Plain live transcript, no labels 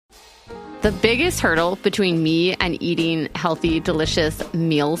The biggest hurdle between me and eating healthy, delicious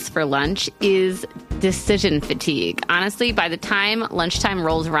meals for lunch is decision fatigue. Honestly, by the time lunchtime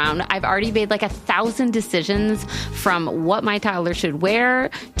rolls around, I've already made like 1,000 decisions, from what my toddler should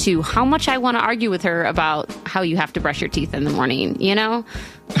wear to how much I want to argue with her about how you have to brush your teeth in the morning, you know?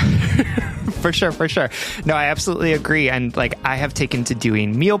 For sure. No, I absolutely agree. And like, I have taken to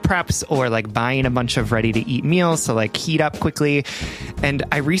doing meal preps or like buying a bunch of ready to eat meals to like heat up quickly. And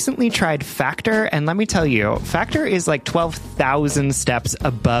I recently tried Factor. And let me tell you, Factor is like 12,000 steps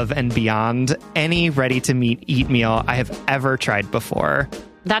above and beyond any ready to eat meal I have ever tried before.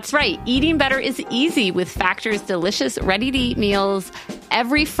 That's right. Eating better is easy with Factor's delicious, ready-to-eat meals.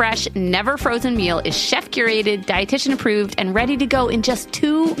 Every fresh, never frozen meal is chef-curated, dietitian-approved, and ready to go in just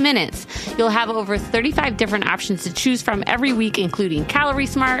 2 minutes. You'll have over 35 different options to choose from every week, including Calorie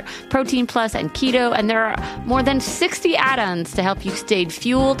Smart, Protein Plus, and Keto. And there are more than 60 add-ons to help you stay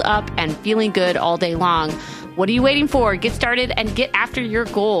fueled up and feeling good all day long. What are you waiting for? Get started and get after your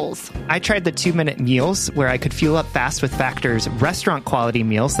goals. I tried the 2-minute meals where I could fuel up fast with Factor's restaurant quality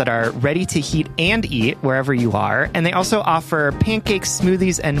meals that are ready to heat and eat wherever you are. And they also offer pancakes,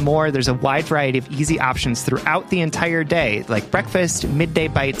 smoothies, and more. There's a wide variety of easy options throughout the entire day, like breakfast, midday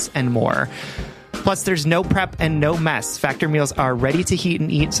bites, and more. Plus, there's no prep and no mess. Factor meals are ready to heat and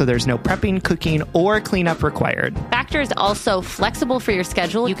eat, so there's no prepping, cooking, or cleanup required. Factor is also flexible for your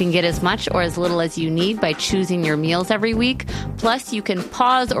schedule. You can get as much or as little as you need by choosing your meals every week. Plus, you can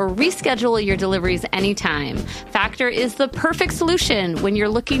pause or reschedule your deliveries anytime. Factor is the perfect solution when you're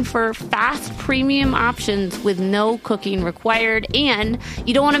looking for fast, premium options with no cooking required, and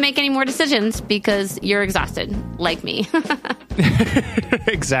you don't want to make any more decisions because you're exhausted, like me.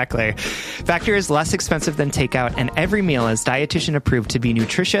 Exactly. Factor is less expensive than takeout, and every meal is dietitian approved to be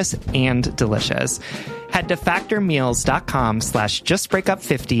nutritious and delicious. Head to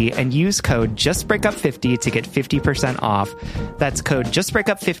factormeals.com/justbreakup50 and use code justbreakup50 to get 50% off. That's code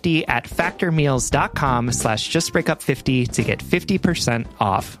justbreakup50 at factormeals.com/justbreakup50 to get 50%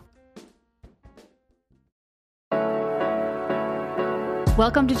 off.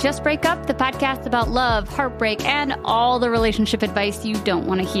 Welcome to Just Break Up, the podcast about love, heartbreak, and all the relationship advice you don't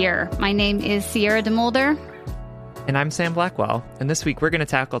want to hear. My name is Sierra DeMolder. And I'm Sam Blackwell. And this week we're going to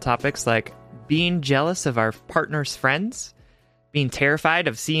tackle topics like being jealous of our partner's friends, being terrified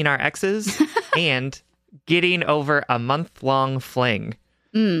of seeing our exes, and getting over a month-long fling.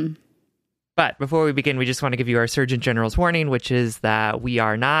 But before we begin, we just want to give you our Surgeon General's warning, which is that we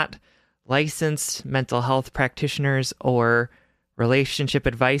are not licensed mental health practitioners or relationship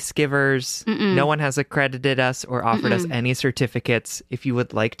advice givers. No one has accredited us or offered us any certificates. If you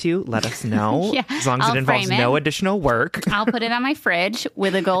would like to, let us know. As long as it involves no additional work. I'll put it on my fridge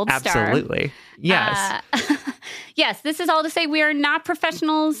with a gold star. Absolutely. Yes. Yes, this is all to say we are not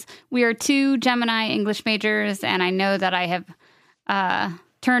professionals. We are two Gemini English majors, and I know that I have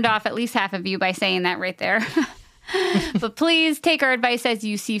turned off at least half of you by saying that right there. But please take our advice as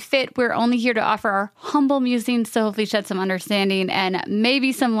you see fit. We're only here to offer our humble musings to hopefully shed some understanding and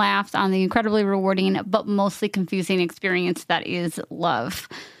maybe some laughs on the incredibly rewarding but mostly confusing experience that is love.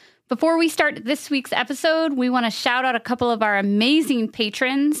 Before we start this week's episode, we want to shout out a couple of our amazing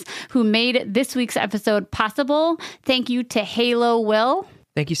patrons who made this week's episode possible. Thank you to Halo Will.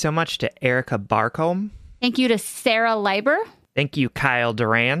 Thank you so much to Erica Barcombe. Thank you to Sarah Leiber. Thank you, Kyle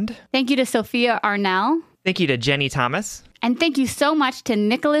Durand. Thank you to Sophia Arnell. Thank you to Jenny Thomas. And thank you so much to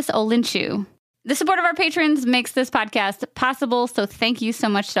Nicholas Olinchu. The support of our patrons makes this podcast possible, so thank you so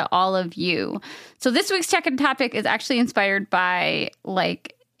much to all of you. So this week's check-in topic is actually inspired by,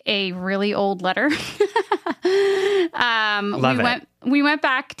 like, a really old letter. We went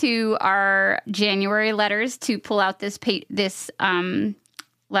back to our January letters to pull out this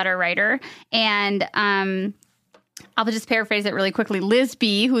letter writer, and I'll just paraphrase it really quickly. Liz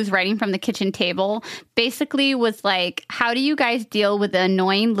B., who's writing from the kitchen table, basically was like, how do you guys deal with the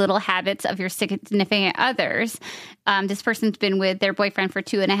annoying little habits of your significant others? This person's been with their boyfriend for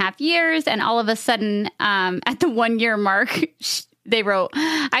 2.5 years, and all of a sudden, at the 1-year mark, they wrote,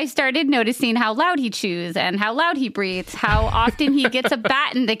 I started noticing how loud he chews and how loud he breathes, how often he gets a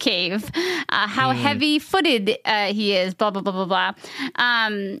bat in the cave, how heavy-footed he is, blah, blah, blah, blah, blah.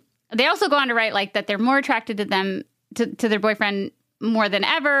 They also go on to write like that they're more attracted to them, to their boyfriend more than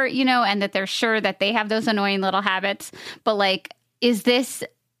ever, you know, and that they're sure that they have those annoying little habits. But like, is this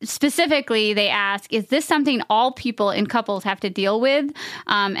specifically, they ask, is this something all people in couples have to deal with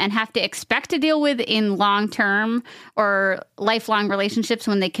and have to expect to deal with in long-term or lifelong relationships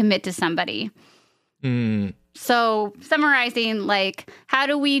when they commit to somebody? So summarizing, like, how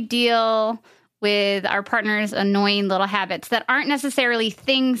do we deal with our partner's annoying little habits that aren't necessarily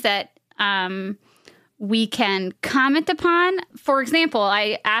things that we can comment upon. For example,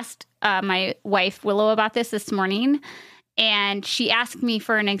 I asked my wife, Willow, about this morning, and she asked me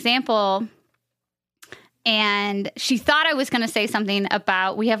for an example. And she thought I was going to say something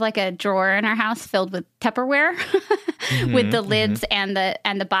about, we have like a drawer in our house filled with Tupperware with the lids and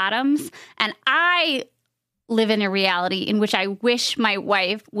the bottoms. And I live in a reality in which I wish my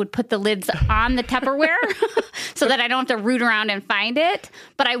wife would put the lids on the Tupperware so that I don't have to root around and find it.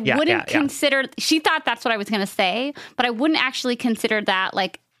 But I wouldn't consider, she thought that's what I was going to say, but I wouldn't actually consider that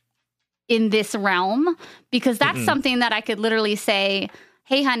like in this realm, because that's something that I could literally say,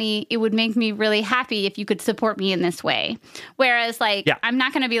 hey, honey, it would make me really happy if you could support me in this way. Whereas, like, I'm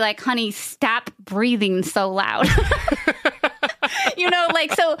not going to be like, honey, stop breathing so loud. You know,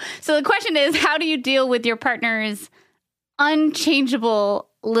 like, so the question is, how do you deal with your partner's unchangeable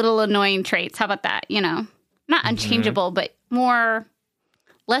little annoying traits? How about that? You know, not unchangeable, but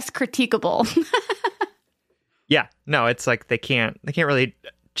less critiquable. Yeah, no, it's like they can't really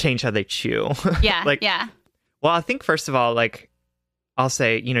change how they chew. Yeah, like, yeah. Well, I think first of all, like, I'll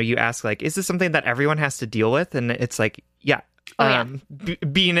say, you know, you ask, like, is this something that everyone has to deal with? And it's like,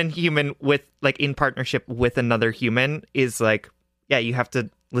 being a human with, like, in partnership with another human is like, yeah, you have to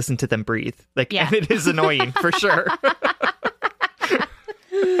listen to them breathe. Like, and it is annoying for sure.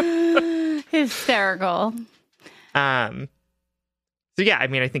 Hysterical. So yeah, I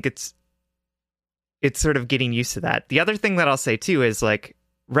mean, I think it's sort of getting used to that. The other thing that I'll say too is like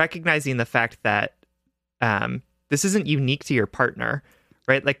recognizing the fact that this isn't unique to your partner,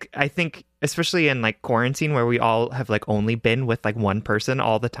 right? Like, I think especially in like quarantine where we all have like only been with like one person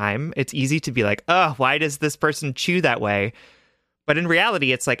all the time, it's easy to be like, oh, why does this person chew that way? But in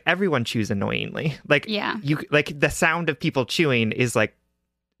reality, it's like everyone chews annoyingly. Like, you like the sound of people chewing is like,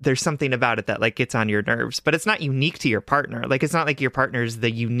 there's something about it that like gets on your nerves, but it's not unique to your partner. Like, it's not like your partner's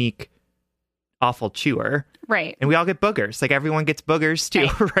the unique awful chewer, right? And we all get boogers. Like, everyone gets boogers too,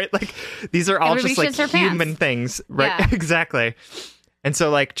 right? Like, these are all Everybody just like human things, right? Yeah. Exactly. And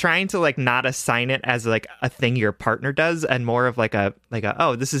so like trying to like not assign it as like a thing your partner does and more of like a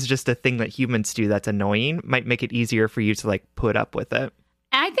oh, this is just a thing that humans do that's annoying might make it easier for you to like put up with it.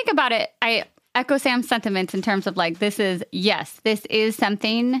 And I think about it, I echo Sam's sentiments in terms of like, this is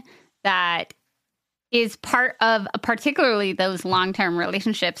something that is part of particularly those long-term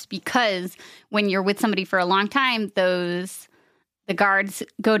relationships, because when you're with somebody for a long time, the guards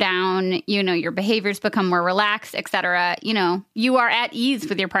go down, you know, your behaviors become more relaxed, etc. You know, you are at ease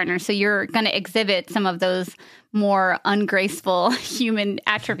with your partner. So you're going to exhibit some of those more ungraceful human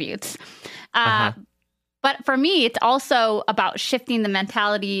attributes. But for me, it's also about shifting the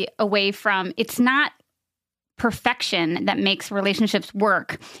mentality away from, it's not perfection that makes relationships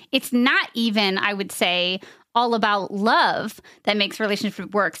work. It's not even, I would say, all about love that makes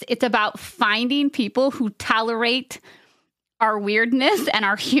relationship works. It's about finding people who tolerate our weirdness and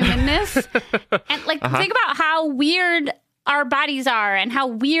our humanness. And like, think about how weird our bodies are and how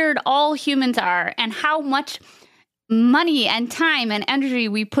weird all humans are and how much money and time and energy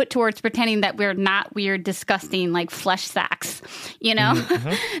we put towards pretending that we're not weird, disgusting, like flesh sacks, you know,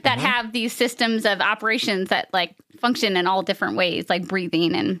 that have these systems of operations that like function in all different ways, like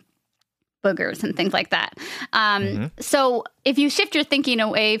breathing and boogers and things like that. So if you shift your thinking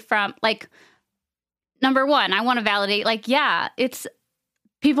away from like, number one, I want to validate, like, yeah, it's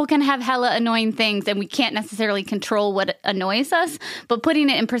people can have hella annoying things and we can't necessarily control what annoys us, but putting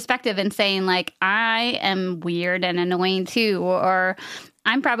it in perspective and saying like, I am weird and annoying too, or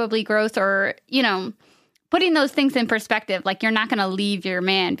I'm probably gross, or, you know, putting those things in perspective, like you're not going to leave your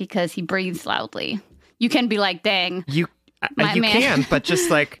man because he breathes loudly. You can be like, dang, you can, but just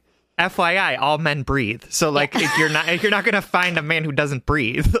like, FYI, all men breathe. So like, you're not going to find a man who doesn't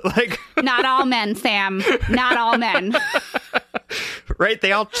breathe. Like, not all men, Sam. Not all men. Right?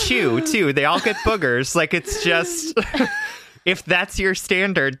 They all chew too. They all get boogers. Like, it's just, if that's your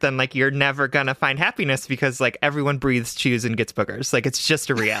standard, then like you're never going to find happiness because like everyone breathes, chews, and gets boogers. Like, it's just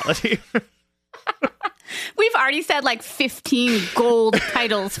a reality. We've already said like 15 gold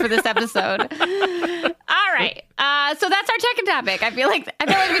titles for this episode. All right. So that's our second topic. I feel like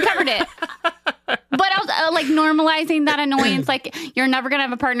we covered it. But also like normalizing that annoyance. Like, you're never going to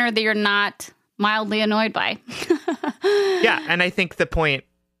have a partner that you're not mildly annoyed by. Yeah. And I think the point,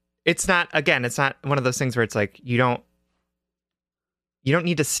 it's not one of those things where it's like, you don't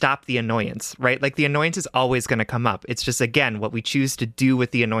need to stop the annoyance, right? Like, the annoyance is always going to come up. It's just, again, what we choose to do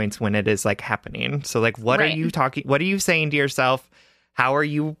with the annoyance when it is like happening. So like, what are you saying to yourself? How are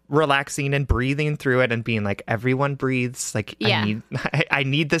you relaxing and breathing through it and being like, everyone breathes. Like, I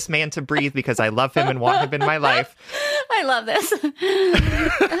need this man to breathe because I love him and want him in my life. I love this.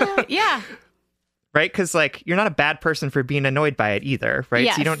 Yeah. Right? Because like you're not a bad person for being annoyed by it either, right?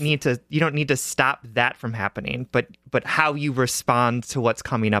 Yes. So you don't need to stop that from happening, but how you respond to what's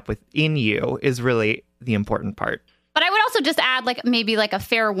coming up within you is really the important part. But I would also just add like maybe like a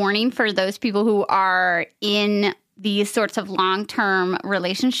fair warning for those people who are in these sorts of long-term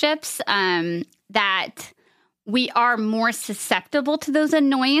relationships, that we are more susceptible to those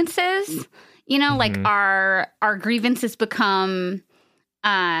annoyances. You know, like our grievances become,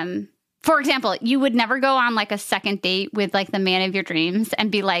 for example, you would never go on like a second date with like the man of your dreams and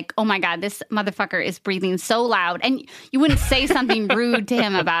be like, oh my God, this motherfucker is breathing so loud. And you wouldn't say something rude to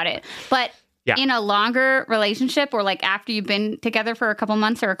him about it. But in a longer relationship or like after you've been together for a couple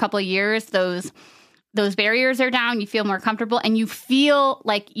months or a couple of years, those barriers are down, you feel more comfortable and you feel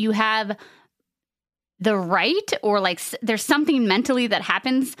like you have the right, or like there's something mentally that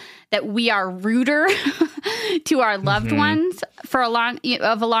happens that we are ruder to our loved ones for a long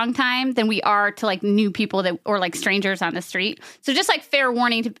time than we are to like new people that, or like strangers on the street. So just like fair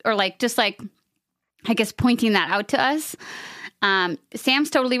warning to, or like, just like, I guess pointing that out to us.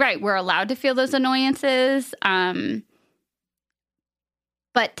 Sam's totally right. We're allowed to feel those annoyances. But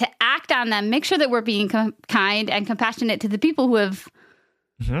to act on them, make sure that we're being kind and compassionate to the people who have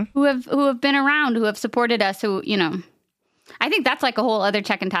been around, who have supported us, who, you know, I think that's like a whole other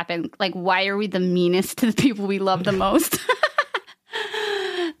check-in topic. Like, why are we the meanest to the people we love the most?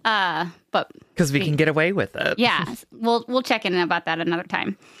 But because we can get away with it. Yeah, we'll check in about that another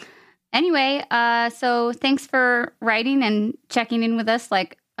time. Anyway, so thanks for writing and checking in with us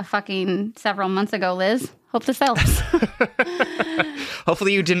like a fucking several months ago, Liz. Hope this helps.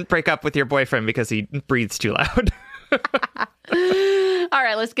 Hopefully you didn't break up with your boyfriend because he breathes too loud. All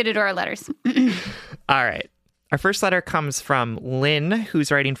right, let's get into our letters. All right. Our first letter comes from Lynn,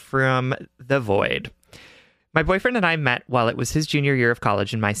 who's writing from the void. My boyfriend and I met while it was his junior year of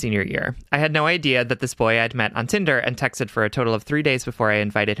college and my senior year. I had no idea that this boy I'd met on Tinder and texted for a total of 3 days before I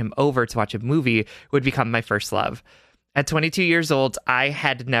invited him over to watch a movie would become my first love. At 22 years old, I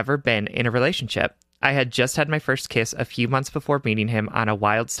had never been in a relationship. I had just had my first kiss a few months before meeting him on a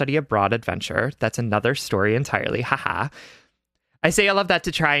wild study abroad adventure. That's another story entirely. Haha. I say all of that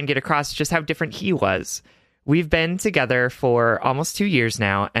to try and get across just how different he was. We've been together for almost 2 years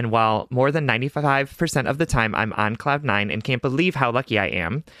now, and while more than 95% of the time I'm on cloud nine and can't believe how lucky I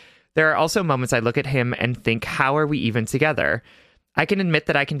am, there are also moments I look at him and think, how are we even together? I can admit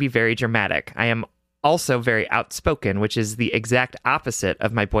that I can be very dramatic. I am also very outspoken, which is the exact opposite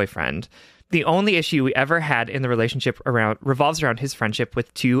of my boyfriend. The only issue we ever had in the relationship revolves around his friendship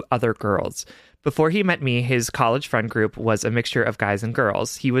with 2 other girls. Before he met me, his college friend group was a mixture of guys and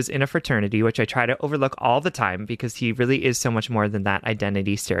girls. He was in a fraternity, which I try to overlook all the time because he really is so much more than that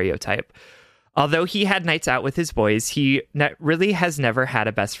identity stereotype. Although he had nights out with his boys, he really has never had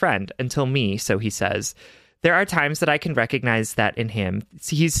a best friend, until me, so he says. There are times that I can recognize that in him.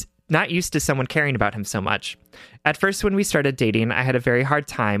 He's not used to someone caring about him so much. At first, when we started dating, I had a very hard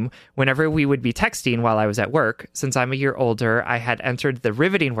time whenever we would be texting while I was at work. Since I'm a year older, I had entered the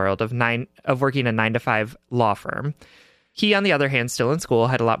riveting world of working a 9-to-5 law firm. He, on the other hand, still in school,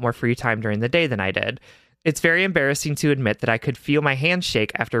 had a lot more free time during the day than I did. It's very embarrassing to admit that I could feel my hands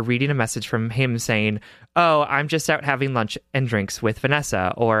shake after reading a message from him saying, "Oh, I'm just out having lunch and drinks with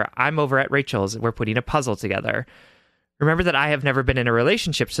Vanessa," or "I'm over at Rachel's, we're putting a puzzle together." Remember that I have never been in a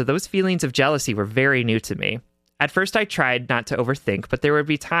relationship, so those feelings of jealousy were very new to me. At first, I tried not to overthink, but there would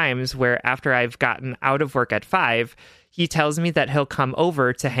be times where after I've gotten out of work at 5, he tells me that he'll come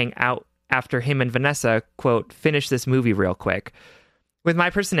over to hang out after him and Vanessa, quote, finish this movie real quick. With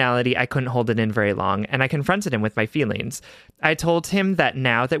my personality, I couldn't hold it in very long, and I confronted him with my feelings. I told him that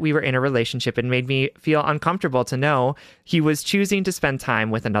now that we were in a relationship, it made me feel uncomfortable to know he was choosing to spend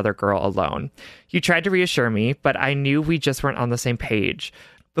time with another girl alone. He tried to reassure me, but I knew we just weren't on the same page.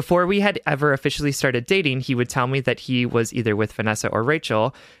 Before we had ever officially started dating, he would tell me that he was either with Vanessa or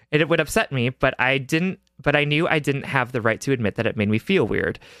Rachel, and it would upset me, but I knew I didn't have the right to admit that it made me feel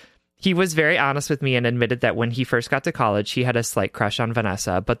weird. He was very honest with me and admitted that when he first got to college, he had a slight crush on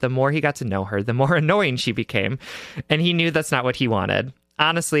Vanessa, but the more he got to know her, the more annoying she became, and he knew that's not what he wanted.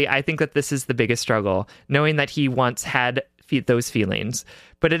 Honestly, I think that this is the biggest struggle, knowing that he once had those feelings.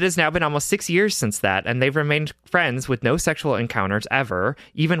 But it has now been almost 6 years since that, and they've remained friends with no sexual encounters ever,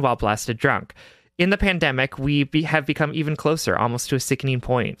 even while blasted drunk. In the pandemic, we have become even closer, almost to a sickening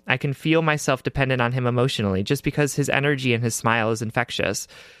point. I can feel myself dependent on him emotionally, just because his energy and his smile is infectious.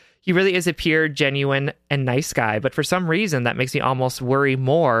 He really is a pure, genuine, and nice guy, but for some reason that makes me almost worry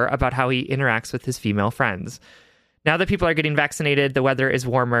more about how he interacts with his female friends. Now that people are getting vaccinated, the weather is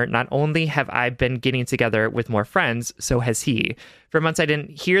warmer. Not only have I been getting together with more friends, so has he. For months, I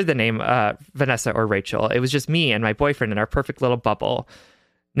didn't hear the name Vanessa or Rachel. It was just me and my boyfriend in our perfect little bubble.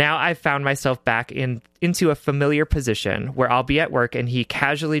 Now I've found myself back into a familiar position where I'll be at work and he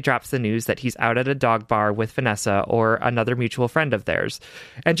casually drops the news that he's out at a dog bar with Vanessa or another mutual friend of theirs.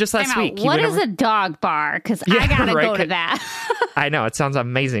 And just last week... What is a dog bar? Because I gotta go to that. I know, it sounds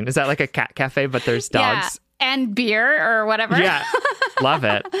amazing. Is that like a cat cafe, but there's dogs? Yeah. And beer or whatever. Yeah, love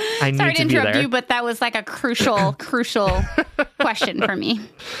it. I need Sorry to be interrupt there. you, but that was like a crucial question for me.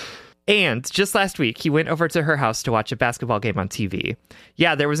 And just last week, he went over to her house to watch a basketball game on TV.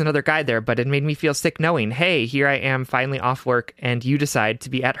 Yeah, there was another guy there, but it made me feel sick knowing, hey, here I am finally off work and you decide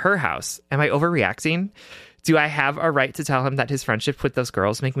to be at her house. Am I overreacting? Do I have a right to tell him that his friendship with those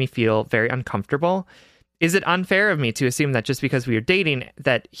girls make me feel very uncomfortable? Is it unfair of me to assume that just because we are dating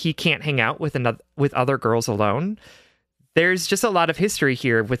that he can't hang out with other girls alone? There's just a lot of history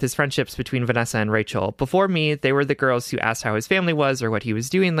here with his friendships between Vanessa and Rachel. Before me, they were the girls who asked how his family was or what he was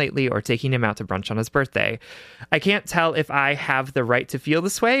doing lately or taking him out to brunch on his birthday. I can't tell if I have the right to feel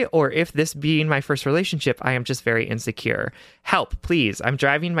this way or if this being my first relationship, I am just very insecure. Help, please. I'm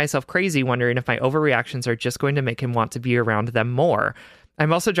driving myself crazy wondering if my overreactions are just going to make him want to be around them more.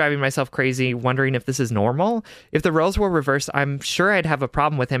 I'm also driving myself crazy, wondering if this is normal. If the roles were reversed, I'm sure I'd have a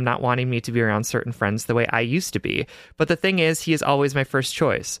problem with him not wanting me to be around certain friends the way I used to be. But the thing is, he is always my first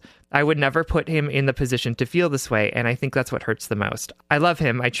choice. I would never put him in the position to feel this way, and I think that's what hurts the most. I love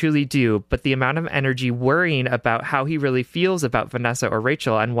him, I truly do, but the amount of energy worrying about how he really feels about Vanessa or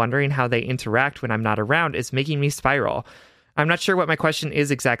Rachel and wondering how they interact when I'm not around is making me spiral. I'm not sure what my question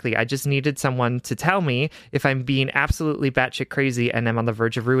is exactly. I just needed someone to tell me if I'm being absolutely batshit crazy and I'm on the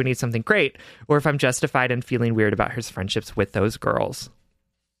verge of ruining something great, or if I'm justified in feeling weird about his friendships with those girls.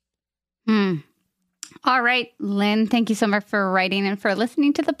 All right, Lynn, thank you so much for writing and for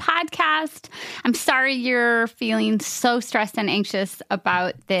listening to the podcast. I'm sorry you're feeling so stressed and anxious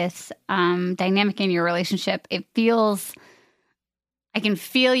about this dynamic in your relationship. I can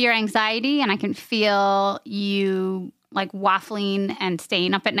feel your anxiety and I can feel you like waffling and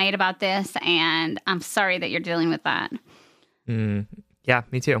staying up at night about this. And I'm sorry that you're dealing with that. Yeah,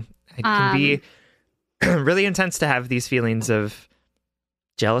 me too. It can be really intense to have these feelings of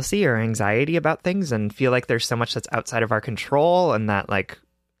jealousy or anxiety about things and feel like there's so much that's outside of our control. And that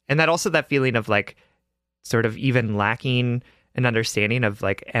also that feeling of like sort of even lacking an understanding of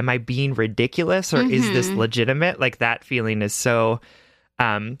like, am I being ridiculous or is this legitimate? Like that feeling is so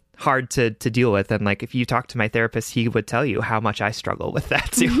hard to deal with. And like, if you talk to my therapist, he would tell you how much I struggle with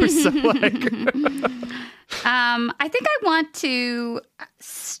that too. So like, I think I want to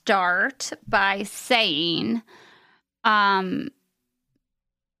start by saying,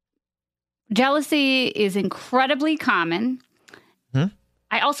 jealousy is incredibly common.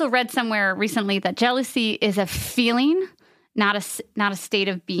 I also read somewhere recently that jealousy is a feeling, not a state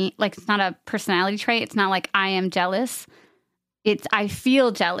of being. Like, it's not a personality trait. It's not like I am jealous. It's I feel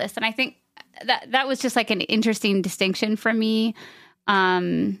jealous. And I think that was just like an interesting distinction for me,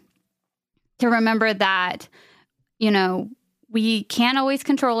 to remember that, you know, we can't always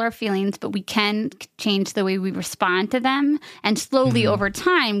control our feelings, but we can change the way we respond to them. And slowly over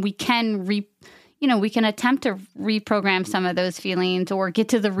time, we can we can attempt to reprogram some of those feelings or get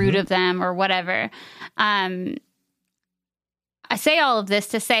to the root of them or whatever. I say all of this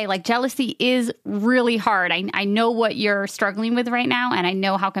to say, like, jealousy is really hard. I know what you're struggling with right now, and I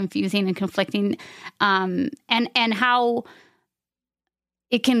know how confusing and conflicting, and how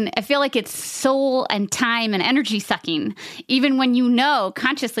it can, I feel like it's soul and time and energy sucking, even when you know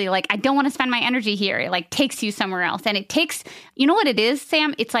consciously, like, I don't want to spend my energy here. It like takes you somewhere else. And it takes, you know what it is,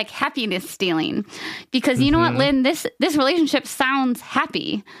 Sam? It's like happiness stealing, because you know what, Lynn, this relationship sounds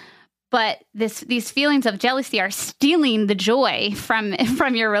happy, but these feelings of jealousy are stealing the joy from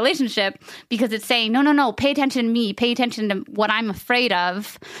your relationship, because it's saying, no, pay attention to me, pay attention to what I'm afraid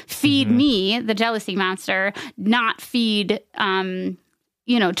of, feed me, the jealousy monster, not feed,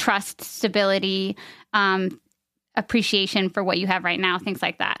 trust, stability, appreciation for what you have right now, things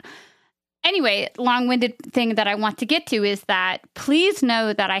like that. Anyway, long-winded thing that I want to get to is that please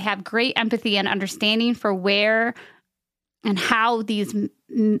know that I have great empathy and understanding for where and how these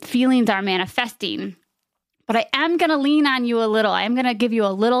feelings are manifesting. But I am going to lean on you a little. I am going to give you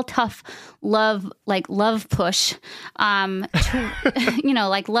a little tough love push,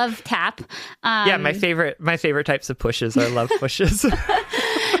 like love tap. Yeah, my favorite types of pushes are love pushes.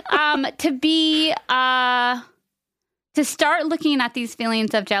 To start looking at these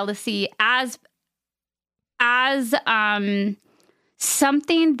feelings of jealousy as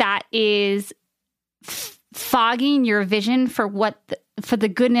something that is fogging your vision for for the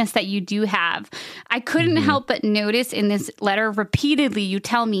goodness that you do have. I couldn't help but notice in this letter repeatedly you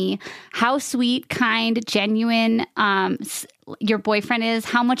tell me how sweet, kind, genuine your boyfriend is,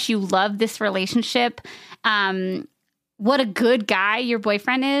 how much you love this relationship, what a good guy your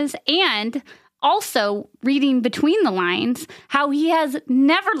boyfriend is, and also reading between the lines, how he has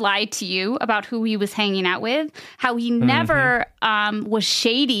never lied to you about who he was hanging out with, how he never was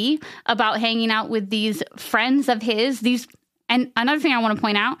shady about hanging out with these friends of his. And another thing I want to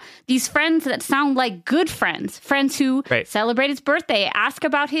point out, these friends that sound like good friends who celebrate his birthday, ask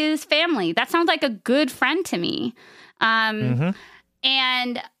about his family. That sounds like a good friend to me. And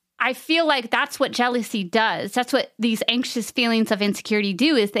I feel like that's what jealousy does. That's what these anxious feelings of insecurity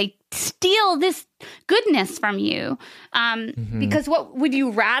do, is they steal this goodness from you. Because what would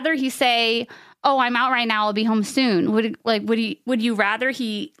you rather he say, oh, I'm out right now, I'll be home soon? Would you rather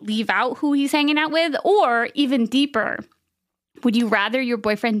he leave out who he's hanging out with? Or even deeper, would you rather your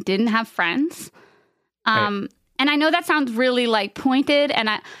boyfriend didn't have friends? And I know that sounds really like pointed, and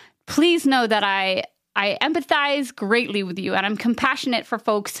please know that I empathize greatly with you, and I'm compassionate for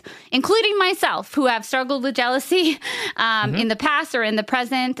folks, including myself, who have struggled with jealousy in the past or in the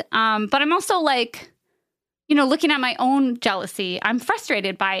present. But I'm also like, looking at my own jealousy, I'm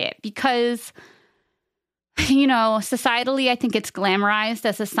frustrated by it because, societally, I think it's glamorized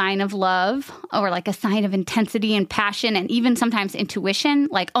as a sign of love or like a sign of intensity and passion and even sometimes intuition.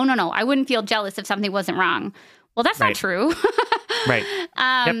 Like, oh, no, I wouldn't feel jealous if something wasn't wrong. Well, that's not true. Right.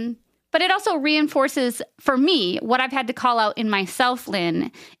 But it also reinforces, for me, what I've had to call out in myself, Lynn,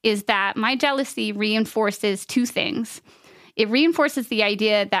 is that my jealousy reinforces two things. It reinforces the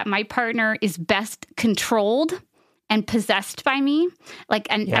idea that my partner is best controlled and possessed by me,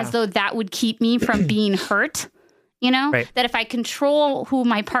 as though that would keep me from being hurt. That if I control who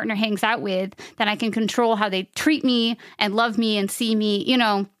my partner hangs out with, then I can control how they treat me and love me and see me,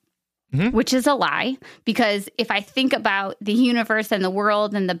 which is a lie, because if I think about the universe and the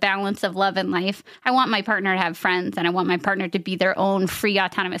world and the balance of love and life, I want my partner to have friends and I want my partner to be their own free,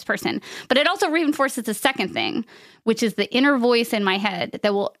 autonomous person. But it also reinforces the second thing, which is the inner voice in my head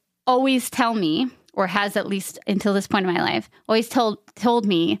that will always tell me, or has at least until this point in my life, always told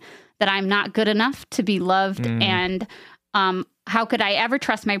me that I'm not good enough to be loved. And how could I ever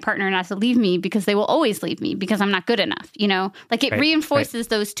trust my partner not to leave me, because they will always leave me because I'm not good enough, It reinforces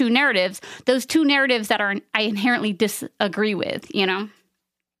those two narratives that I inherently disagree with, Yeah,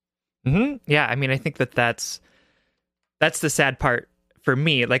 I mean, I think that's the sad part for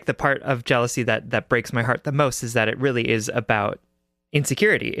me. Like, the part of jealousy that breaks my heart the most is that it really is about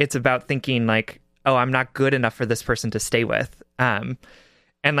insecurity. It's about thinking like, oh, I'm not good enough for this person to stay with.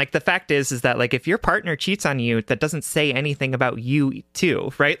 And like, the fact is that like, if your partner cheats on you, that doesn't say anything about you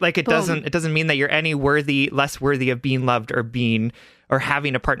too, right? Like, it doesn't mean that you're any less worthy of being loved or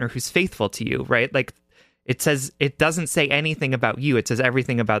having a partner who's faithful to you, right? Like, it doesn't say anything about you. It says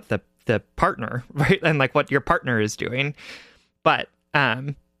everything about the partner, right? And like what your partner is doing. But,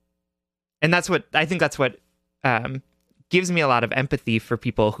 and that's what gives me a lot of empathy for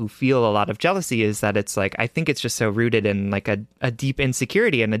people who feel a lot of jealousy, is that it's like, I think it's just so rooted in like a deep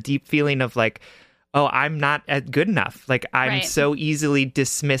insecurity and a deep feeling of like, oh, I'm not good enough. Like, I'm so easily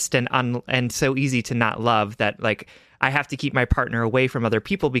dismissed and so easy to not love that like I have to keep my partner away from other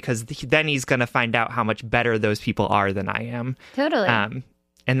people because then he's going to find out how much better those people are than I am. Totally.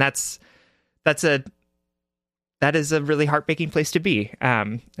 And that is a really heartbreaking place to be.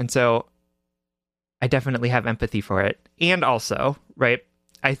 And so I definitely have empathy for it. And also, right,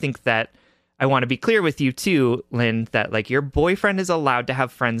 I think that I want to be clear with you too, Lynn, that like, your boyfriend is allowed to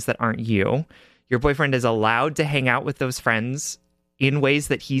have friends that aren't you. Your boyfriend is allowed to hang out with those friends in ways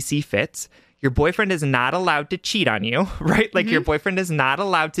that he sees fit. Your boyfriend is not allowed to cheat on you, right? Like, your boyfriend is not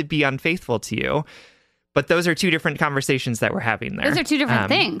allowed to be unfaithful to you. But those are two different conversations that we're having there. Those are two different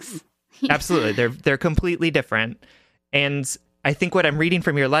things. Absolutely. They're completely different. And I think what I'm reading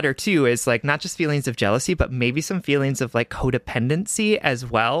from your letter too is like, not just feelings of jealousy, but maybe some feelings of like codependency as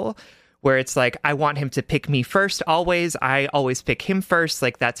well, where it's like, I want him to pick me first always. I always pick him first.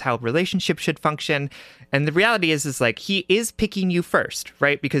 Like, that's how relationships should function. And the reality is like, he is picking you first,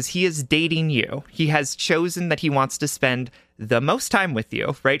 right? Because he is dating you. He has chosen that he wants to spend the most time with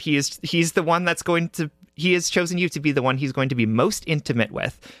you, right? He's the one he has chosen you to be the one he's going to be most intimate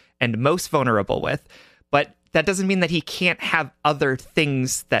with and most vulnerable with. But that doesn't mean that he can't have other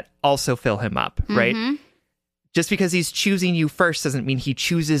things that also fill him up, right? Just because he's choosing you first doesn't mean he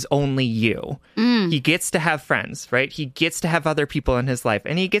chooses only you. He gets to have friends, right? He gets to have other people in his life.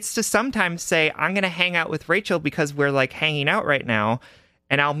 And he gets to sometimes say, I'm going to hang out with Rachel because we're like hanging out right now,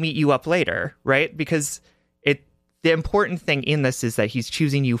 and I'll meet you up later, right? Because the important thing in this is that he's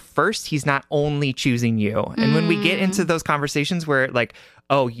choosing you first. He's not only choosing you. And when we get into those conversations where like,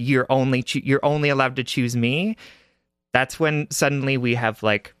 oh, you're only allowed to choose me, that's when suddenly we have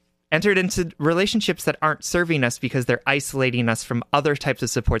like entered into relationships that aren't serving us because they're isolating us from other types of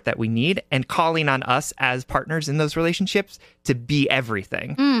support that we need and calling on us as partners in those relationships to be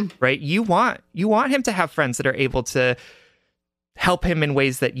everything, right? You want him to have friends that are able to help him in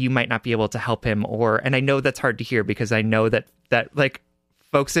ways that you might not be able to help him, and I know that's hard to hear because I know that like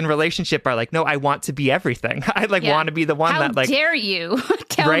folks in relationship are like, no, I want to be everything. I want to be the one that like, how dare you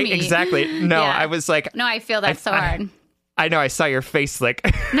tell right? me. Exactly. No, I was like, no, I feel that's so hard. I know. I saw your face like.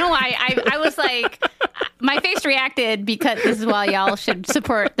 No, I was like, my face reacted because this is why y'all should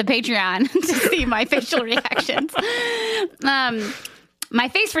support the Patreon to see my facial reactions. My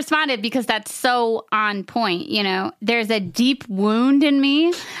face responded because that's so on point. You know, there's a deep wound in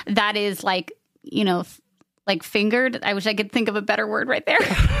me that is like, you know, like fingered. I wish I could think of a better word right there.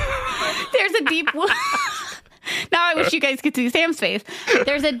 There's a deep wound. Now I wish you guys could see Sam's face.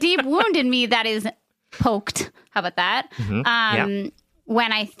 There's a deep wound in me that is poked. How about that?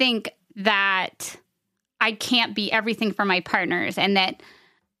 When I think that I can't be everything for my partners, and that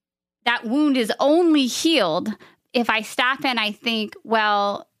wound is only healed if I stop and I think,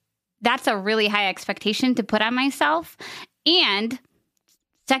 well, that's a really high expectation to put on myself. And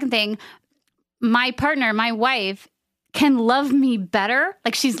second thing, my partner, my wife, can love me better.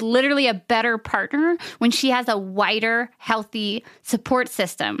 Like she's literally a better partner when she has a wider, healthy support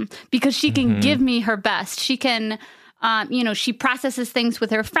system because she can give me her best. She can, she processes things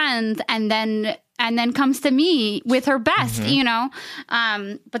with her friends and then comes to me with her best, you know.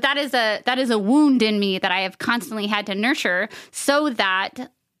 But that is a wound in me that I have constantly had to nurture so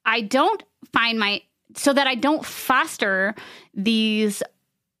that I don't foster these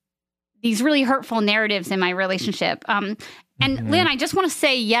really hurtful narratives in my relationship. And Lynn, I just want to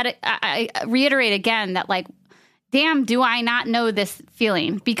say I reiterate again that like, damn, do I not know this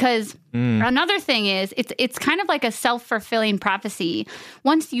feeling? Because another thing is it's kind of like a self-fulfilling prophecy.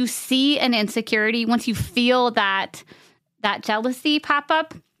 Once you see an insecurity, once you feel that jealousy pop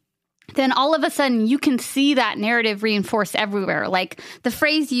up, then all of a sudden you can see that narrative reinforced everywhere. Like the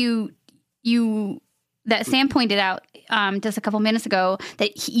phrase that Sam pointed out just a couple minutes ago,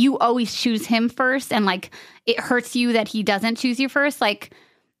 that you always choose him first, and like it hurts you that he doesn't choose you first. Like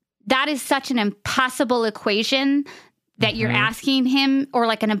that is such an impossible equation that you're asking him, or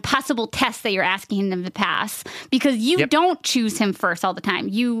like an impossible test that you're asking him to pass, because you don't choose him first all the time.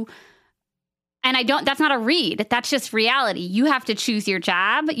 That's not a read. That's just reality. You have to choose your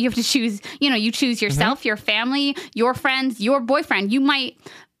job. You have to choose, you choose yourself, your family, your friends, your boyfriend. You might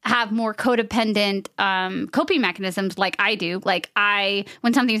have more codependent coping mechanisms like I do. Like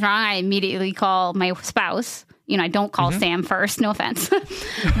when something's wrong, I immediately call my spouse. I don't call Sam first. No offense.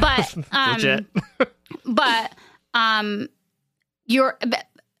 But you're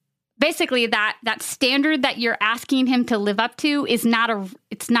basically that standard that you're asking him to live up to is not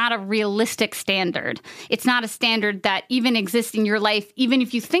a realistic standard. It's not a standard that even exists in your life, even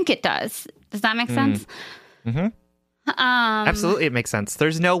if you think it does. Does that make sense? Mm-hmm. Absolutely, it makes sense.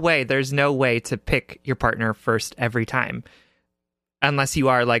 There's no way to pick your partner first every time, unless you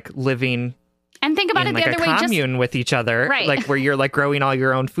are like living and think about in it like the other a way, commune with each other, right? Like where you're like growing all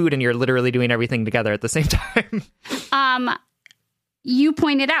your own food and you're literally doing everything together at the same time. You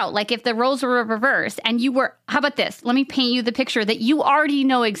pointed out, like if the roles were reversed and you were, how about this? Let me paint you the picture that you already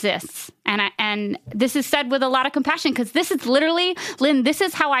know exists. And this is said with a lot of compassion, because this is literally, Lynn, this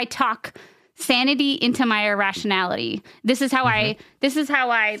is how I talk sanity into my irrationality. This is how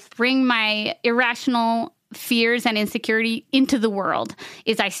I bring my irrational fears and insecurity into the world,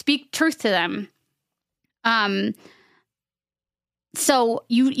 is I speak truth to them. So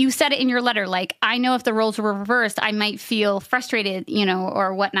you said it in your letter, like, I know if the roles were reversed, I might feel frustrated,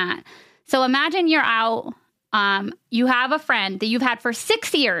 or whatnot. So imagine you're out, you have a friend that you've had for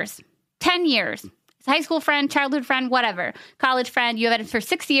 6 years, 10 years, it's a high school friend, childhood friend, whatever, college friend, you have had it for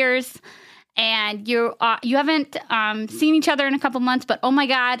 6 years, and you haven't seen each other in a couple months, but oh my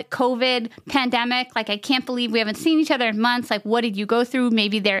God, COVID, pandemic, like I can't believe we haven't seen each other in months. Like, what did you go through?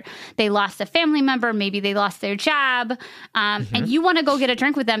 Maybe they lost a family member, maybe they lost their job, and you want to go get a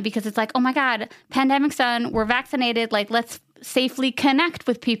drink with them because it's like, oh my God, pandemic's done, we're vaccinated, like let's safely connect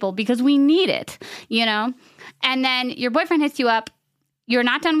with people because we need it, And then your boyfriend hits you up. You're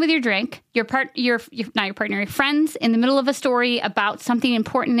not done with your drink. Your friends in the middle of a story about something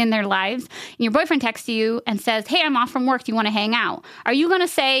important in their lives. And your boyfriend texts you and says, hey, I'm off from work. Do you want to hang out? Are you going to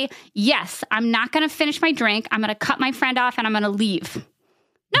say, yes, I'm not going to finish my drink. I'm going to cut my friend off and I'm going to leave?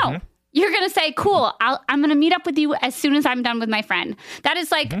 No, You're going to say, cool, I'm going to meet up with you as soon as I'm done with my friend. That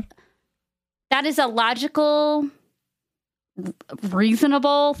is like, that is a logical,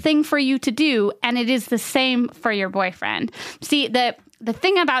 reasonable thing for you to do. And it is the same for your boyfriend. See, the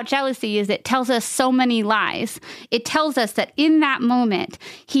thing about jealousy is it tells us so many lies. It tells us that in that moment,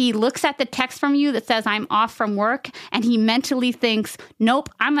 he looks at the text from you that says, I'm off from work, and he mentally thinks, nope,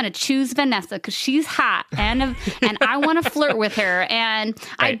 I'm going to choose Vanessa because she's hot, and I want to flirt with her, and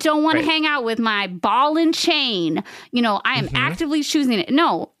I don't want to hang out with my ball and chain. You know, I am actively choosing it.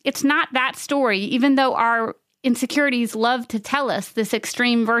 No, it's not that story, even though our insecurities love to tell us this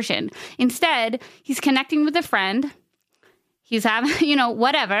extreme version. Instead, he's connecting with a friend. He's having, you know,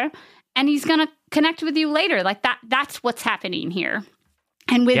 whatever, and he's going to connect with you later. Like that's what's happening here.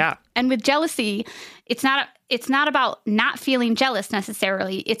 And with jealousy, it's not about not feeling jealous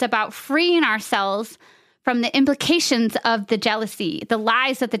necessarily. It's about freeing ourselves from the implications of the jealousy, the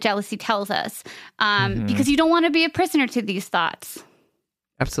lies that the jealousy tells us, because you don't want to be a prisoner to these thoughts.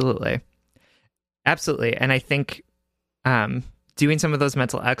 Absolutely. And I think doing some of those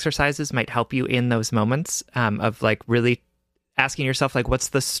mental exercises might help you in those moments of like really asking yourself, like, what's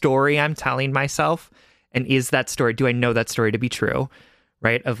the story I'm telling myself? And is that story, do I know that story to be true?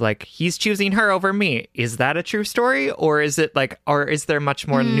 Right? Of like, he's choosing her over me. Is that a true story? Or is it like, or is there much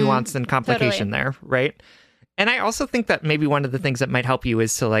more nuance and complication there? Right? And I also think that maybe one of the things that might help you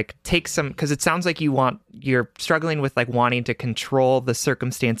is to like take some, because it sounds like you're struggling with like wanting to control the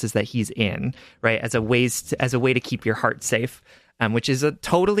circumstances that he's in, right? As a way to keep your heart safe. Which is a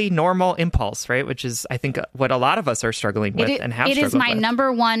totally normal impulse, right? Which is, I think, what a lot of us are struggling with and have struggled with. It is my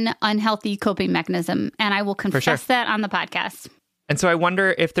number one unhealthy coping mechanism, and I will confess that on the podcast. And so I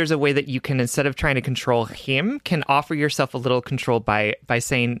wonder if there's a way that you can, instead of trying to control him, can offer yourself a little control by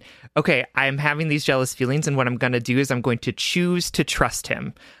saying, okay, I'm having these jealous feelings, and what I'm going to do is I'm going to choose to trust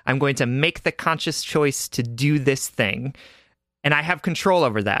him. I'm going to make the conscious choice to do this thing. And I have control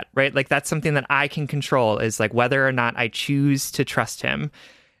over that, right? Like that's something that I can control, is like whether or not I choose to trust him,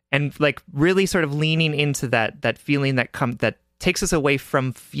 and like really sort of leaning into that feeling that takes us away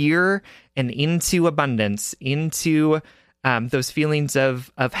from fear and into abundance, into those feelings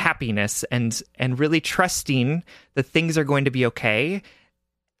of happiness, and really trusting that things are going to be okay,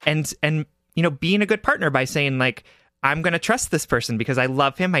 and you know, being a good partner by saying like, I'm going to trust this person because I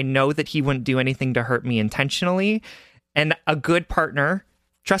love him. I know that he wouldn't do anything to hurt me intentionally. And a good partner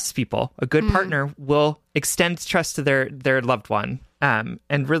trusts people. A good partner will extend trust to their loved one, and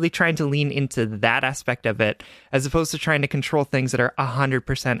really trying to lean into that aspect of it, as opposed to trying to control things that are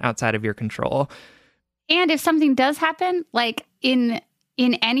 100% outside of your control. And if something does happen, like in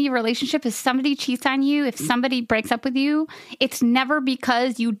any relationship, if somebody cheats on you, if somebody breaks up with you, it's never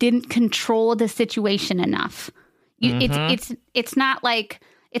because you didn't control the situation enough. It's not like,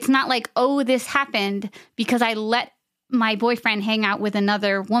 oh, this happened because I let my boyfriend hang out with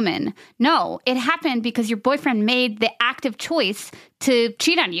another woman. No, it happened because your boyfriend made the active choice to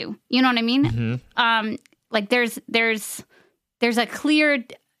cheat on you. You know what I mean? Like there's a clear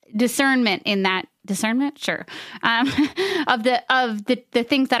discernment in that. Discernment, sure, of the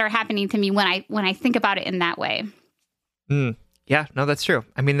things that are happening to me when I think about it in that way. Yeah, no, that's true.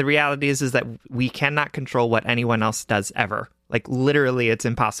 I mean, the reality is that we cannot control what anyone else does ever. Like literally, it's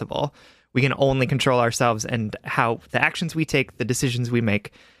impossible. We can only control ourselves and how the actions we take, the decisions we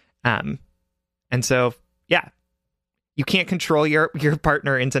make. And so, yeah, you can't control your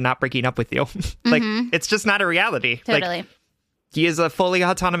partner into not breaking up with you. Like, it's just not a reality. Totally. Like, he is a fully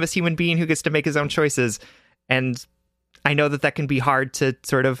autonomous human being who gets to make his own choices. And I know that can be hard to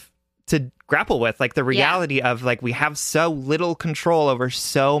sort of to grapple with, like the reality of like, we have so little control over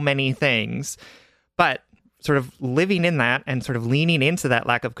so many things, but sort of living in that and sort of leaning into that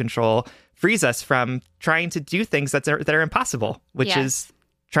lack of control frees us from trying to do things that are impossible, which is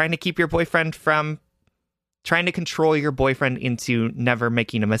trying to keep your boyfriend from trying to control your boyfriend into never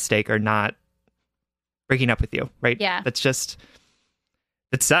making a mistake or not breaking up with you. Right. Yeah. That's just,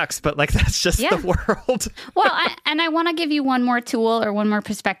 it sucks, but like, that's just the world. Well, I want to give you one more tool or one more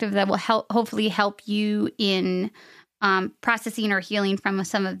perspective that will hopefully help you in processing or healing from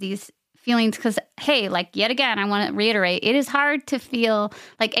some of these feelings, because, hey, like, yet again, I want to reiterate, it is hard to feel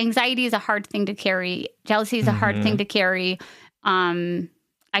like anxiety is a hard thing to carry. Jealousy is a hard thing to carry.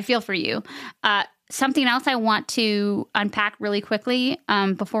 I feel for you. Something else I want to unpack really quickly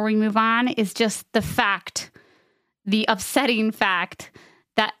before we move on is just the upsetting fact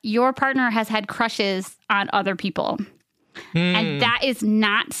that your partner has had crushes on other people. And that is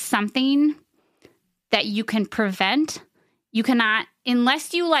not something that you can prevent. You cannot,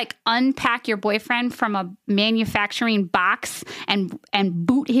 unless you like unpack your boyfriend from a manufacturing box and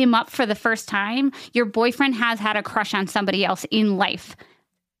boot him up for the first time, your boyfriend has had a crush on somebody else in life.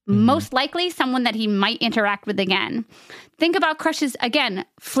 Most likely someone that he might interact with again. Think about crushes, again,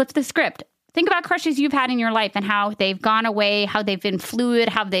 flip the script. Think about crushes you've had in your life and how they've gone away, how they've been fluid,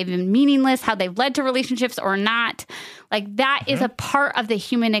 how they've been meaningless, how they've led to relationships or not. Like that is a part of the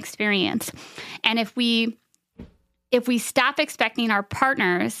human experience. And if we stop expecting our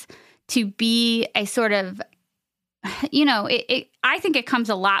partners to be a sort of, you know, I think it comes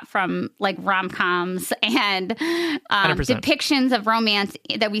a lot from like rom-coms and depictions of romance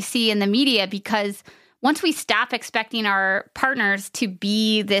that we see in the media, because once we stop expecting our partners to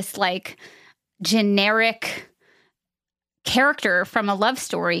be this like generic character from a love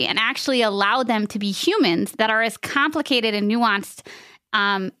story and actually allow them to be humans that are as complicated and nuanced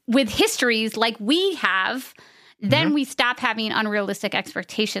with histories like we have, then we stop having unrealistic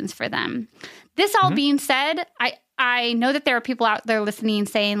expectations for them. This all being said, I know that there are people out there listening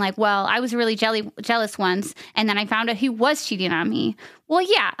saying like, well, I was really jealous once, and then I found out he was cheating on me. Well,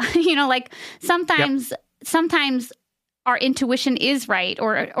 yeah, you know, like sometimes our intuition is right,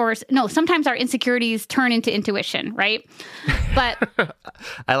 or no, sometimes our insecurities turn into intuition, right? But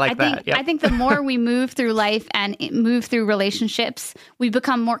I think the more we move through life and move through relationships, we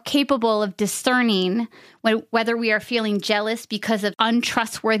become more capable of discerning whether we are feeling jealous because of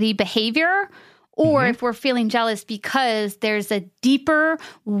untrustworthy behavior, or if we're feeling jealous because there's a deeper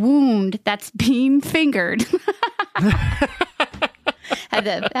wound that's being fingered.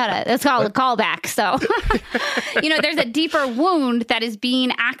 That's called a callback. So, you know, there's a deeper wound that is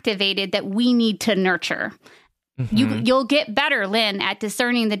being activated that we need to nurture. You'll get better, Lynn, at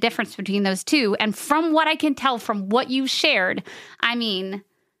discerning the difference between those two. And from what I can tell from what you shared, I mean,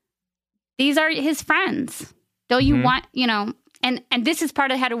 these are his friends. Don't you want, you know, and this is part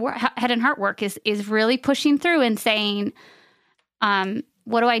of head and heart work is really pushing through and saying,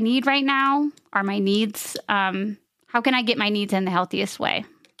 what do I need right now? Are my needs, how can I get my needs in the healthiest way?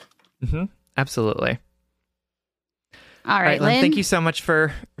 Absolutely. All right, Lynn, thank you so much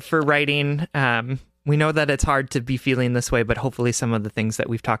for writing. We know that it's hard to be feeling this way, but hopefully some of the things that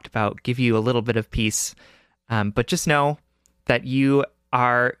we've talked about give you a little bit of peace. But just know that you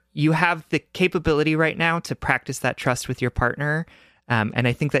have the capability right now to practice that trust with your partner. And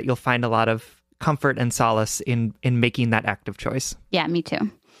I think that you'll find a lot of comfort and solace in making that active choice. Yeah, me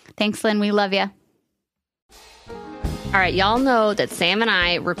too. Thanks, Lynn. We love you. All right, y'all know that Sam and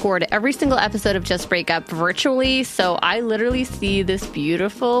I record every single episode of Just Break Up virtually, so I literally see this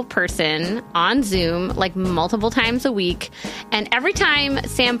beautiful person on Zoom like multiple times a week, and every time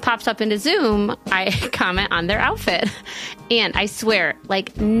Sam pops up into Zoom, I comment on their outfit, and I swear,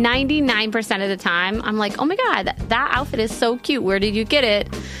 like 99% of the time, I'm like, oh my God, that outfit is so cute. Where did you get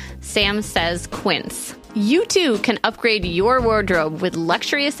it? Sam says Quince. You too can upgrade your wardrobe with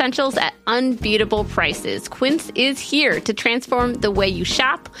luxury essentials at unbeatable prices. Quince is here to transform the way you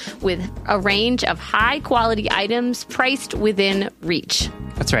shop with a range of high-quality items priced within reach.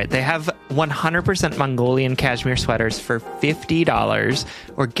 That's right. They have 100% Mongolian cashmere sweaters for $50,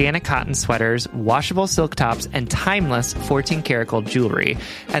 organic cotton sweaters, washable silk tops, and timeless 14-karat gold jewelry.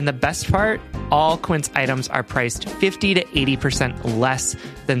 And the best part, all Quince items are priced 50 to 80% less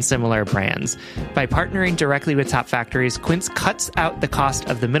than similar brands. By partnering directly with top factories, Quince cuts out the cost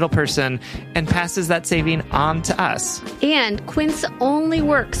of the middle person and passes that saving on to us. And Quince only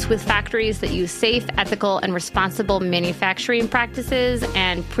works with factories that use safe, ethical, and responsible manufacturing practices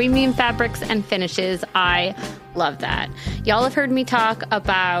and premium fabrics and finishes. I love that. Y'all have heard me talk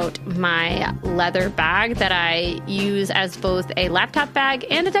about my leather bag that I use as both a laptop bag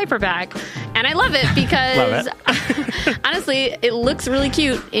and a diaper bag. And I love it because honestly, it looks really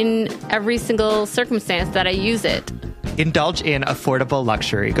cute in every single circumstance that I use it. Indulge in affordable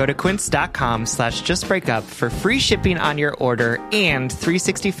luxury. Go to quince.com/justbreakup for free shipping on your order and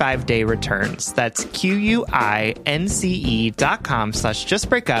 365-day returns. That's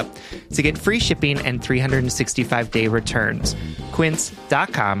QUINCE.com/justbreakup to get free shipping and 365-day returns.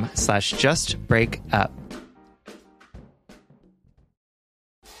 Quince.com/justbreakup.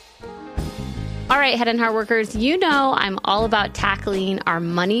 All right, Head and Heart workers, you know I'm all about tackling our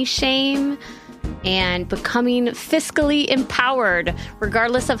money shame. and becoming fiscally empowered,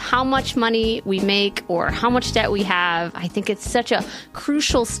 regardless of how much money we make or how much debt we have. I think it's such a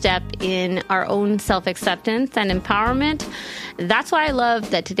crucial step in our own self-acceptance and empowerment. That's why I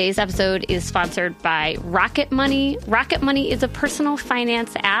love that today's episode is sponsored by Rocket Money. Rocket Money is a personal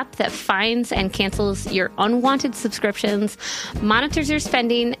finance app that finds and cancels your unwanted subscriptions, monitors your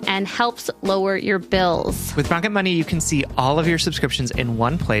spending, and helps lower your bills. With Rocket Money, you can see all of your subscriptions in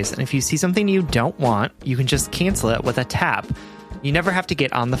one place, and if you see something you don't want, you can just cancel it with a tap. You never have to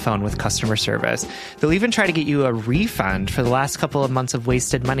get on the phone with customer service. They'll even try to get you a refund for the last couple of months of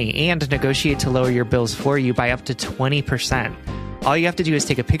wasted money and negotiate to lower your bills for you by up to 20%. All you have to do is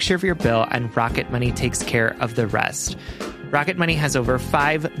take a picture of your bill, and Rocket Money takes care of the rest. Rocket Money has over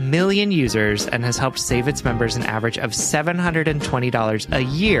 5 million users and has helped save its members an average of $720 a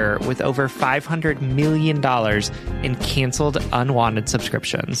year, with over $500 million in canceled, unwanted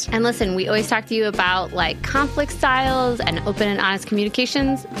subscriptions. And listen, we always talk to you about like conflict styles and open and honest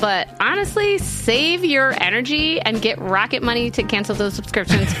communications, but honestly, save your energy and get Rocket Money to cancel those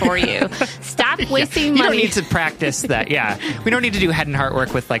subscriptions for you. Stop wasting money. You don't need to practice that. Yeah. We don't need to do head and heart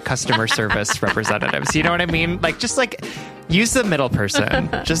work with like customer service representatives. You know what I mean? Like, just like use the middle person.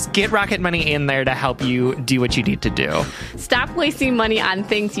 Just get Rocket Money in there to help you do what you need to do. Stop wasting money on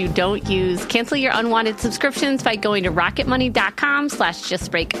things you don't use. Cancel your unwanted subscriptions by going to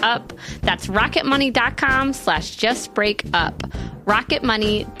rocketmoney.com/justbreakup. That's rocketmoney.com/justbreakup.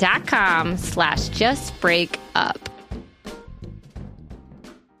 rocketmoney.com/justbreakup.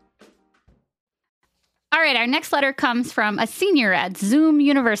 All right, our next letter comes from a senior at Zoom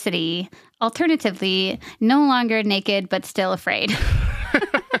University. Alternatively, no longer naked, but still afraid.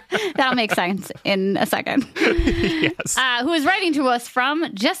 That'll make sense in a second. Yes. Who is writing to us from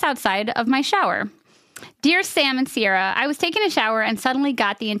just outside of my shower. Dear Sam and Sierra, I was taking a shower and suddenly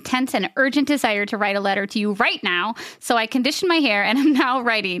got the intense and urgent desire to write a letter to you right now. So I conditioned my hair and I'm now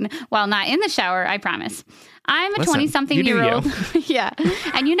writing while not in the shower, I promise. I'm a 20-something-year-old. Yeah.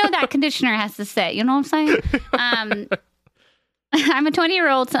 And you know that conditioner has to sit. You know what I'm saying? I'm a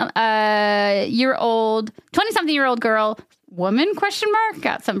 20-something-year-old girl, woman, ?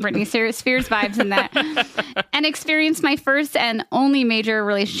 Got some Britney Spears vibes in that. And experienced my first and only major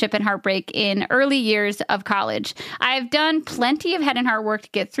relationship and heartbreak in early years of college. I've done plenty of head and heart work to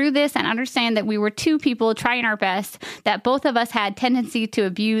get through this and understand that we were two people trying our best, that both of us had tendency to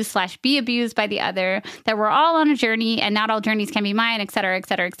abuse/be abused by the other, that we're all on a journey and not all journeys can be mine, etc.,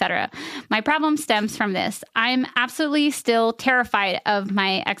 etc., etc. My problem stems from this. I'm absolutely still terrified of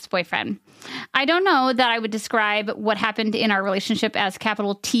my ex-boyfriend. I don't know that I would describe what happened in our relationship as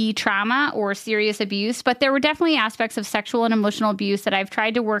capital T trauma or serious abuse, but there were definitely aspects of sexual and emotional abuse that I've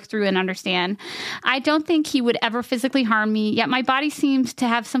tried to work through and understand. I don't think he would ever physically harm me, yet my body seems to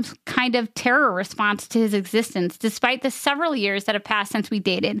have some kind of terror response to his existence, despite the several years that have passed since we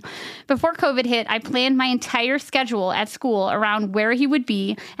dated. Before COVID hit, I planned my entire schedule at school around where he would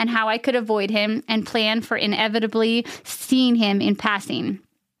be and how I could avoid him and plan for inevitably seeing him in passing.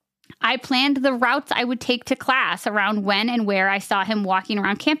 I planned the routes I would take to class around when and where I saw him walking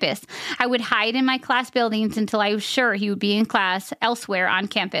around campus. I would hide in my class buildings until I was sure he would be in class elsewhere on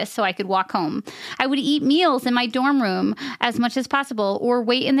campus so I could walk home. I would eat meals in my dorm room as much as possible or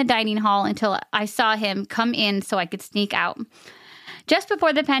wait in the dining hall until I saw him come in so I could sneak out. Just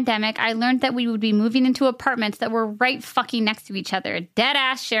before the pandemic, I learned that we would be moving into apartments that were right fucking next to each other, dead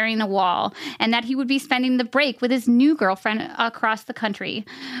ass sharing a wall, and that he would be spending the break with his new girlfriend across the country.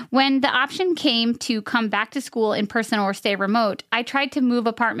 When the option came to come back to school in person or stay remote, I tried to move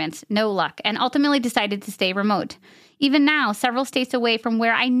apartments, no luck, and ultimately decided to stay remote. Even now, several states away from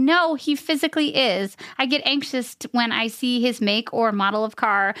where I know he physically is, I get anxious when I see his make or model of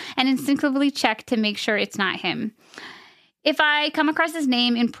car and instinctively check to make sure it's not him. If I come across his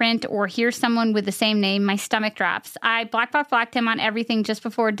name in print or hear someone with the same name, my stomach drops. I blocked him on everything just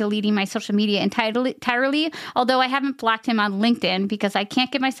before deleting my social media entirely, although I haven't blocked him on LinkedIn because I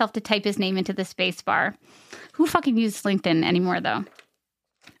can't get myself to type his name into the space bar. Who fucking uses LinkedIn anymore, though?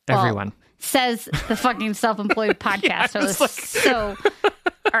 Everyone. Well, says the fucking self-employed podcast. So,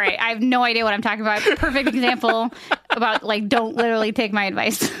 all right, I have no idea what I'm talking about. Perfect example about, like, don't literally take my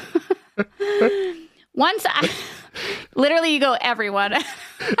advice. Literally, you go, everyone.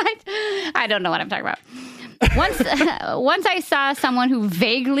 I don't know what I'm talking about. Once I saw someone who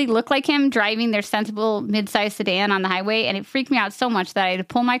vaguely looked like him driving their sensible mid-sized sedan on the highway, and it freaked me out so much that I had to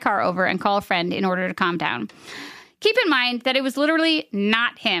pull my car over and call a friend in order to calm down. Keep in mind that it was literally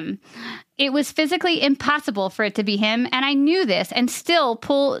not him. It was physically impossible for it to be him, and I knew this, and still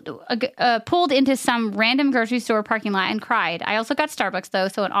pulled into some random grocery store parking lot and cried. I also got Starbucks, though,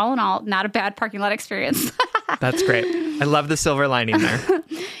 so in all, not a bad parking lot experience. That's great. I love the silver lining there.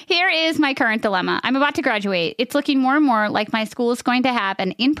 Here is my current dilemma. I'm about to graduate. It's looking more and more like my school is going to have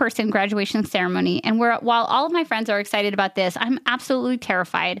an in-person graduation ceremony, and while all of my friends are excited about this, I'm absolutely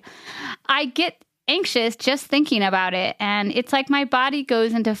terrified. I get anxious just thinking about it, and it's like my body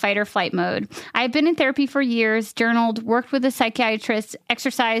goes into fight or flight mode. I've been in therapy for years, journaled, worked with a psychiatrist,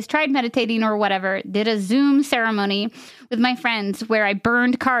 exercised, tried meditating or whatever, did a Zoom ceremony with my friends where I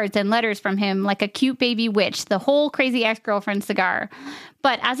burned cards and letters from him like a cute baby witch, the whole crazy ex-girlfriend cigar.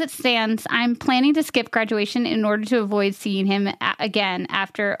 But as it stands, I'm planning to skip graduation in order to avoid seeing him again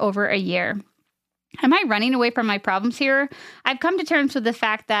after over a year. Am I running away from my problems here? I've come to terms with the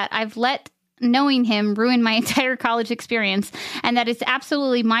fact that I've let knowing him ruined my entire college experience, and that it's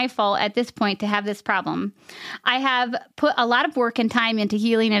absolutely my fault at this point to have this problem. I have put a lot of work and time into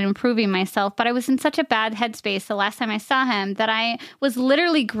healing and improving myself, but I was in such a bad headspace the last time I saw him that I was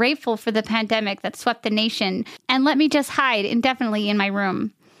literally grateful for the pandemic that swept the nation and let me just hide indefinitely in my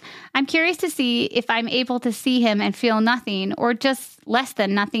room. I'm curious to see if I'm able to see him and feel nothing, or just less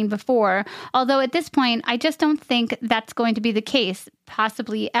than nothing before, although at this point, I just don't think that's going to be the case,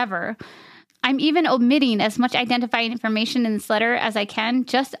 possibly ever. I'm even omitting as much identifying information in this letter as I can,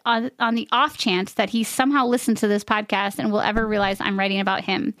 just on the off chance that he somehow listens to this podcast and will ever realize I'm writing about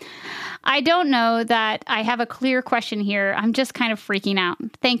him. I don't know that I have a clear question here. I'm just kind of freaking out.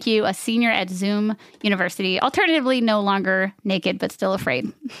 Thank you, a senior at Zoom University. Alternatively, no longer naked, but still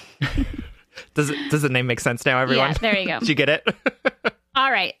afraid. Does the name make sense now, everyone? Yeah, there you go. Did you get it?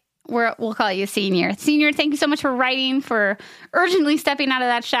 All right. We'll call you Senior. Senior, thank you so much for writing, for urgently stepping out of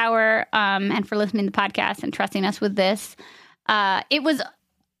that shower, and for listening to the podcast and trusting us with this. It was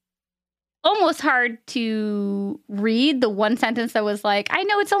almost hard to read the one sentence that was like, I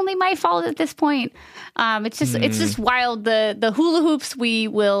know it's only my fault at this point. It's just wild. The hula hoops we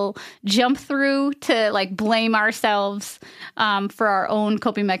will jump through to like blame ourselves for our own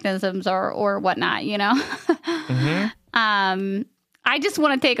coping mechanisms or whatnot, you know? I just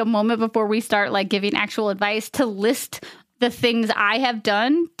want to take a moment before we start like giving actual advice to list the things I have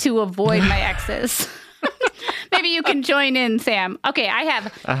done to avoid my exes. Maybe you can join in, Sam. Okay, I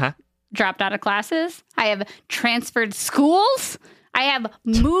have dropped out of classes. I have transferred schools. I have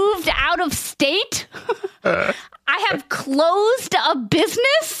moved out of state. I have closed a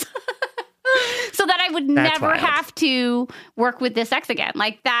business so that I would never have to work with this ex again.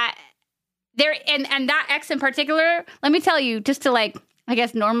 Like that. There and that ex in particular, let me tell you, just to like, I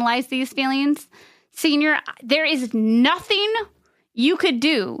guess, normalize these feelings, Senior, there is nothing you could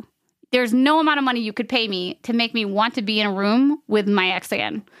do. There's no amount of money you could pay me to make me want to be in a room with my ex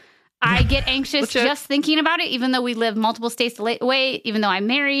again. I get anxious just thinking about it, even though we live multiple states away, even though I'm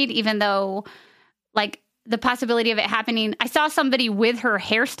married, even though like the possibility of it happening. I saw somebody with her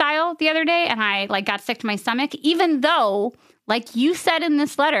hairstyle the other day and I like got sick to my stomach, even though, like you said in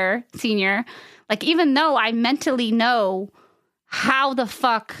this letter, Senior, like even though I mentally know how the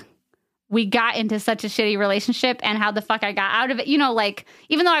fuck we got into such a shitty relationship and how the fuck I got out of it, you know, like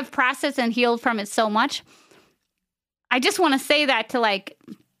even though I've processed and healed from it so much, I just want to say that to like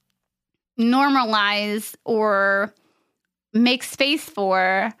normalize or make space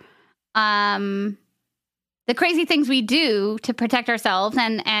for the crazy things we do to protect ourselves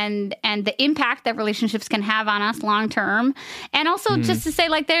and the impact that relationships can have on us long term. And also just to say,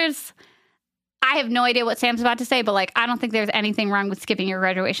 like, I have no idea what Sam's about to say, but like, I don't think there's anything wrong with skipping your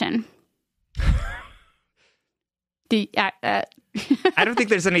graduation. I don't think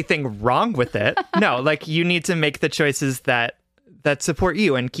there's anything wrong with it. No, like you need to make the choices that support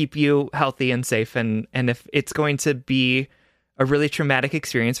you and keep you healthy and safe. And if it's going to be a really traumatic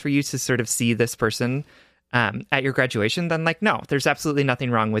experience for you to sort of see this person at your graduation, then like, no, there's absolutely nothing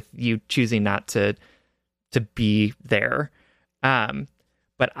wrong with you choosing not to be there.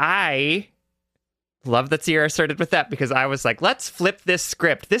 But I love that Sierra started with that because I was like, let's flip this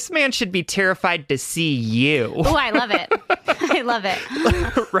script. This man should be terrified to see you. Oh, I love it. I love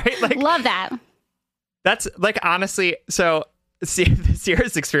it. Right? Like, love that. That's like, honestly, so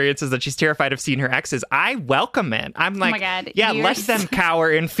Sierra's experience is that she's terrified of seeing her exes. I welcome it. I'm like, oh my God, yeah, let them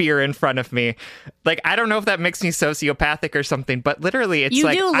cower in fear in front of me. Like, I don't know if that makes me sociopathic or something, but literally it's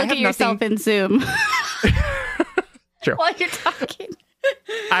like, you do look at yourself in Zoom. True. While you're talking.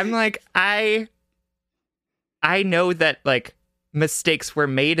 I'm like, I know that like mistakes were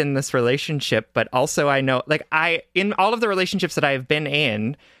made in this relationship, but also I know like in all of the relationships that I've been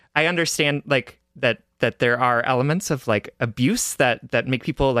in, I understand like that that there are elements of like abuse that make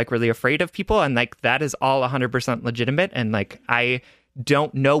people like really afraid of people, and like that is all 100% legitimate. And like I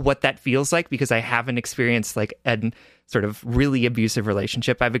don't know what that feels like because I haven't experienced like a sort of really abusive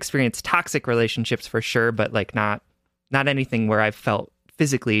relationship. I've experienced toxic relationships for sure, but like not anything where I've felt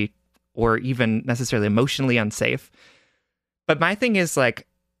physically or even necessarily emotionally unsafe. But my thing is like,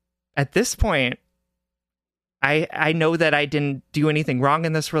 at this point, I know that I didn't do anything wrong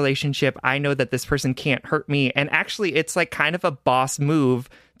in this relationship. I know that this person can't hurt me. And actually, it's like kind of a boss move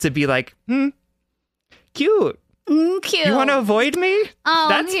to be like, cute. Cute. You want to avoid me? Oh,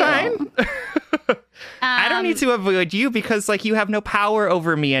 that's cute. Fine. I don't need to avoid you because like you have no power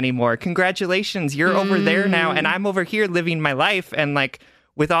over me anymore. Congratulations. You're over there now and I'm over here living my life and like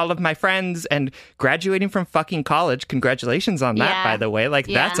with all of my friends and graduating from fucking college. Congratulations on that, by the way. Like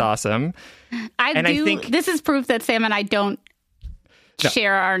that's awesome. I think this is proof that Sam and I don't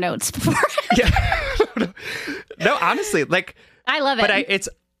share our notes before. No, honestly, like I love it. But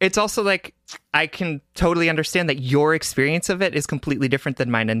it's also like I can totally understand that your experience of it is completely different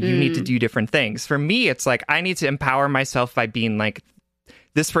than mine and you need to do different things. For me, it's like I need to empower myself by being like,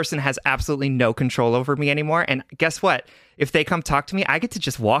 this person has absolutely no control over me anymore. And guess what? If they come talk to me, I get to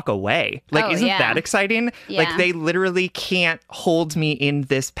just walk away. Like, isn't that exciting? Yeah. Like, they literally can't hold me in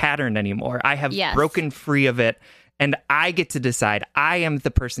this pattern anymore. I have broken free of it. And I get to decide. I am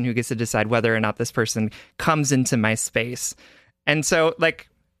the person who gets to decide whether or not this person comes into my space. And so, like,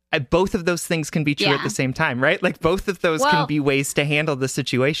 both of those things can be true at the same time, right? Like, both of those can be ways to handle the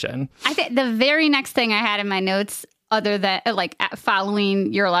situation. I think the very next thing I had in my notes, other than like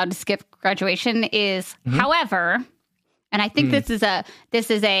following you're allowed to skip graduation, is however, and I think this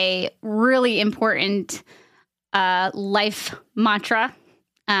is a really important life mantra.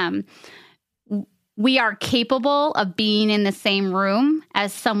 We are capable of being in the same room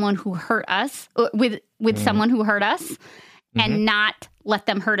as someone who hurt us with someone who hurt us and not let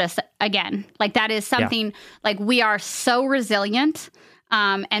them hurt us again. Like that is something like we are so resilient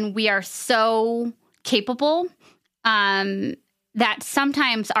and we are so capable that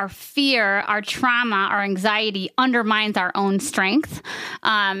sometimes our fear, our trauma, our anxiety undermines our own strength.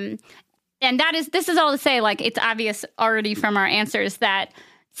 And this is all to say, like, it's obvious already from our answers that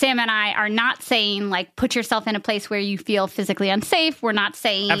Sam and I are not saying, like, put yourself in a place where you feel physically unsafe. We're not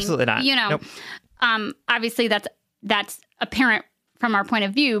saying, absolutely not. You know, nope. Obviously that's apparent from our point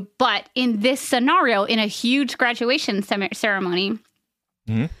of view. But in this scenario, in a huge graduation ceremony,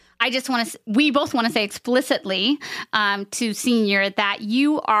 we both want to say explicitly to senior that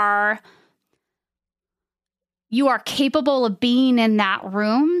you are capable of being in that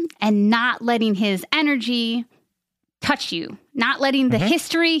room and not letting his energy touch you, not letting the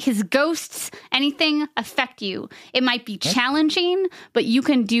history, his ghosts, anything affect you. It might be challenging, but you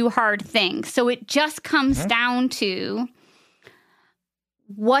can do hard things. So it just comes down to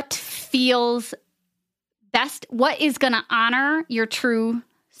what feels best, what is going to honor your true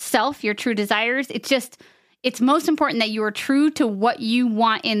self, your true desires. It's most important that you are true to what you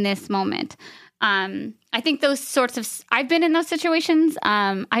want in this moment. I think those sorts of, I've been in those situations.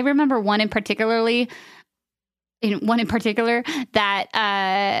 I remember one in particular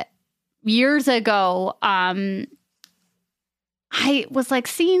that years ago, I was like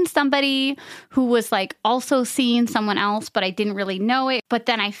seeing somebody who was like also seeing someone else, but I didn't really know it. But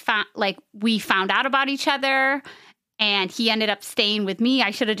then we found out about each other and he ended up staying with me.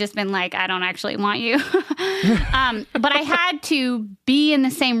 I should have just been like, I don't actually want you. But I had to be in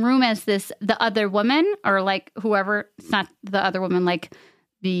the same room as the other woman or like whoever, it's not the other woman, like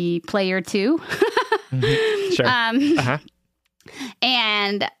the player too. Sure.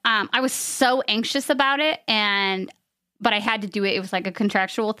 And I was so anxious about it, but I had to do it. It was like a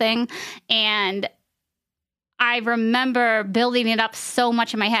contractual thing. And I remember building it up so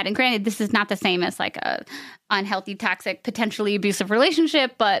much in my head. And granted, this is not the same as like a unhealthy, toxic, potentially abusive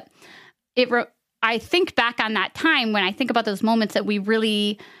relationship, but I think back on that time when I think about those moments that we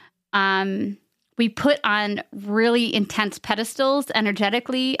really we put on really intense pedestals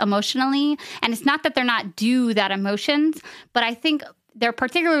energetically, emotionally. And it's not that they're not due that emotions, but I think they're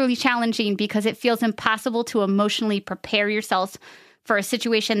particularly challenging because it feels impossible to emotionally prepare yourself for a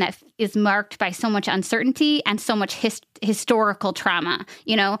situation that is marked by so much uncertainty and so much historical trauma.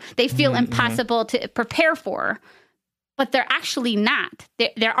 You know, they feel impossible to prepare for, but they're actually not.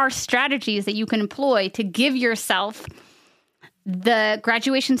 There are strategies that you can employ to give yourself the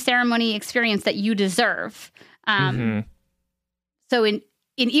graduation ceremony experience that you deserve. So in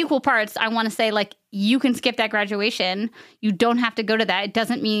equal parts, I want to say, like, you can skip that graduation. You don't have to go to that. It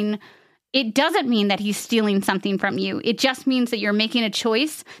doesn't mean it doesn't mean that he's stealing something from you. It just means that you're making a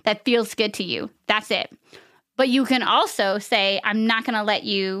choice that feels good to you. That's it. But you can also say, I'm not going to let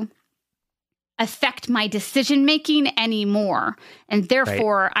you affect my decision-making anymore. And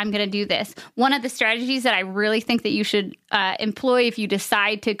therefore, I'm going to do this. One of the strategies that I really think that you should employ if you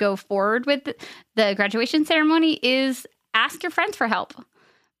decide to go forward with the graduation ceremony is ask your friends for help.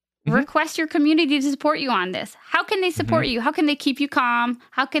 Request your community to support you on this. How can they support you? How can they keep you calm?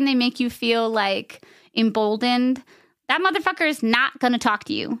 How can they make you feel like emboldened? That motherfucker is not going to talk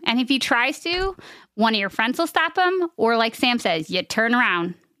to you. And if he tries to, one of your friends will stop him. Or like Sam says, you turn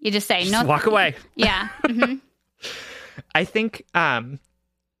around. You just say, no. Walk away. Yeah. I think I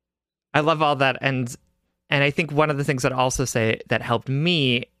love all that. And I think one of the things that I also say that helped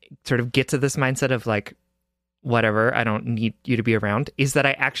me sort of get to this mindset of like, whatever, I don't need you to be around, is that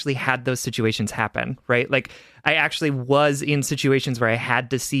I actually had those situations happen, right? Like I actually was in situations where I had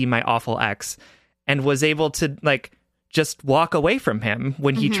to see my awful ex and was able to like just walk away from him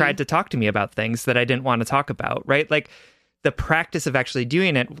when he tried to talk to me about things that I didn't want to talk about, right? Like the practice of actually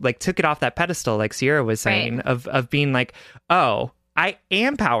doing it, like took it off that pedestal, like Sierra was saying, of being like, oh, I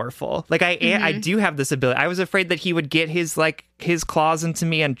am powerful. Like I do have this ability. I was afraid that he would get his claws into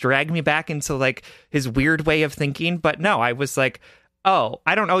me and drag me back into like his weird way of thinking. But no, I was like, oh,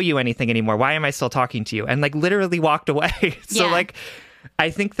 I don't owe you anything anymore. Why am I still talking to you? And like literally walked away. So like, I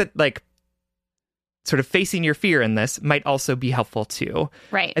think that like sort of facing your fear in this might also be helpful too.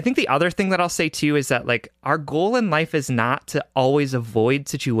 Right. I think the other thing that I'll say too is that like our goal in life is not to always avoid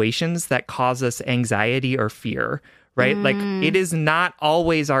situations that cause us anxiety or fear. Right? Like it is not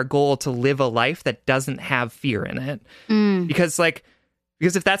always our goal to live a life that doesn't have fear in it. Because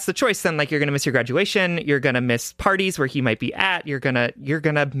if that's the choice, then like you're going to miss your graduation, you're going to miss parties where he might be at, you're going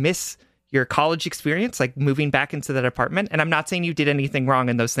to miss your college experience, like moving back into that apartment. And I'm not saying you did anything wrong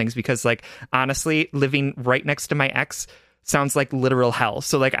in those things because like honestly, living right next to my ex sounds like literal hell.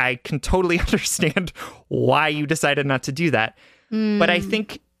 So like I can totally understand why you decided not to do that. But I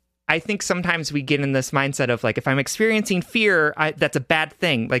think sometimes we get in this mindset of like, if I'm experiencing fear, that's a bad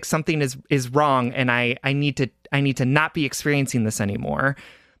thing. Like something is wrong, and I need to not be experiencing this anymore.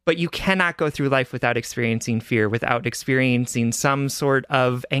 But you cannot go through life without experiencing fear, without experiencing some sort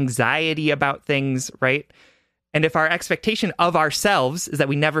of anxiety about things, right? And if our expectation of ourselves is that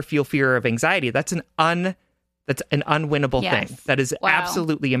we never feel fear or anxiety, that's an unwinnable thing. That is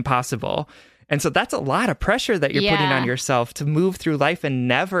absolutely impossible. And so that's a lot of pressure that you're putting on yourself to move through life and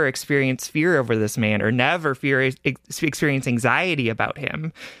never experience fear over this man or never experience anxiety about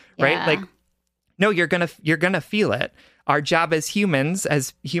him, right? Like, no, you're gonna feel it. Our job as humans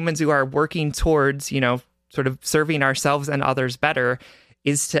who are working towards, sort of serving ourselves and others better,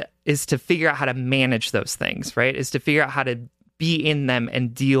 is to figure out how to manage those things, right? Is to figure out how to be in them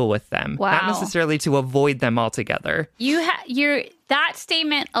and deal with them, not necessarily to avoid them altogether. That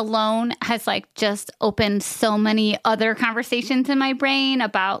statement alone has like just opened so many other conversations in my brain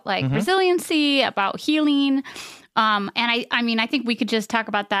about like resiliency, about healing. And I think we could just talk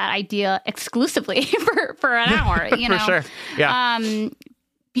about that idea exclusively for an hour, For sure. Yeah.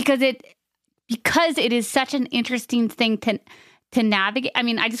 Because it is such an interesting thing to navigate. I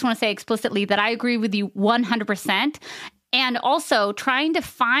mean, I just want to say explicitly that I agree with you 100%. And also trying to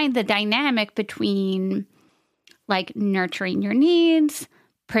find the dynamic between like nurturing your needs,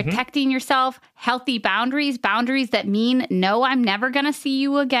 protecting yourself, healthy boundaries that mean, no, I'm never going to see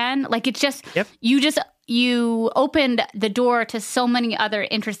you again. Like it's just, you opened the door to so many other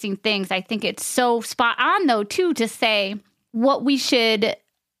interesting things. I think it's so spot on though, too, to say what we should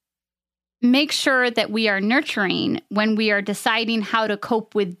make sure that we are nurturing when we are deciding how to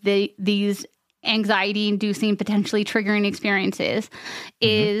cope with these anxiety-inducing, potentially triggering experiences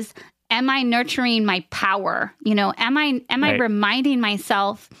is, am I nurturing my power? Am I reminding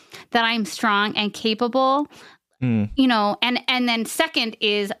myself that I'm strong and capable? And then second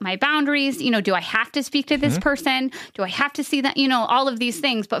is my boundaries. Do I have to speak to this person? Do I have to see that? All of these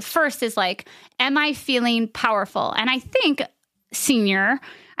things. But first is like, am I feeling powerful? And I think, Senior,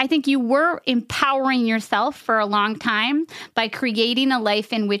 you were empowering yourself for a long time by creating a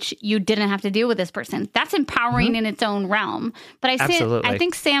life in which you didn't have to deal with this person. That's empowering in its own realm. But I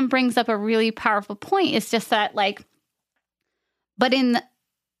think Sam brings up a really powerful point. It's just that like, but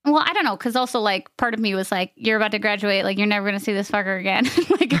well, I don't know, because also like part of me was like, you're about to graduate, like you're never going to see this fucker again.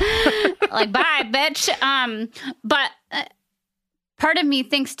 like bye, bitch. But part of me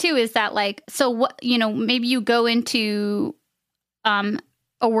thinks too is that like, so what, maybe you go into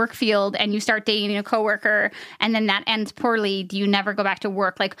a work field and you start dating a coworker and then that ends poorly. Do you never go back to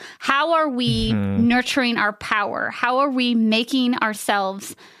work? Like, how are we nurturing our power? How are we making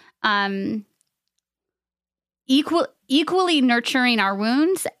ourselves equally nurturing our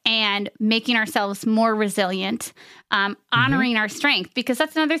wounds and making ourselves more resilient, honoring our strength, because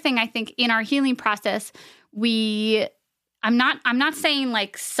that's another thing I think in our healing process. I'm not saying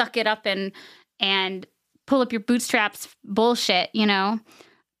like suck it up and pull up your bootstraps bullshit, you know.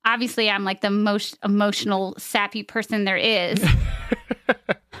 Obviously, I'm like the most emotional, sappy person there is.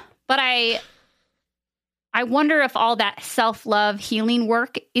 But I wonder if all that self-love healing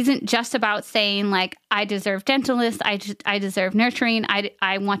work isn't just about saying like, I deserve gentleness, I deserve nurturing,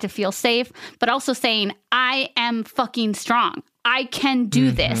 I want to feel safe, but also saying I am fucking strong. I can do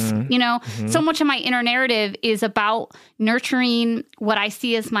this. You know, so much of my inner narrative is about nurturing what I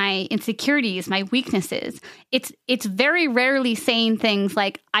see as my insecurities, my weaknesses. It's very rarely saying things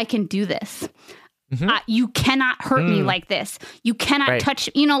like, I can do this. You cannot hurt me like this. You cannot touch,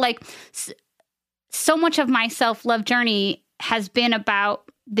 you know, like so much of my self-love journey has been about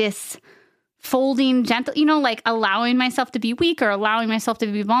this folding gentle, you know, like allowing myself to be weak or allowing myself to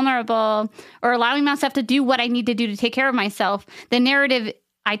be vulnerable or allowing myself to do what I need to do to take care of myself. The narrative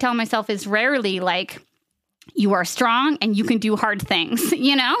I tell myself is rarely like, you are strong and you can do hard things,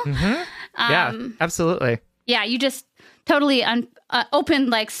 you know? Yeah, absolutely. Yeah, you just totally opened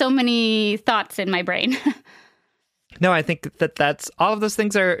like so many thoughts in my brain. No, I think that's all of those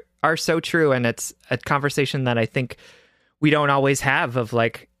things are so true. And it's a conversation that I think we don't always have of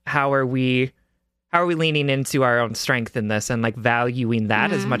like, how are we leaning into our own strength in this and like valuing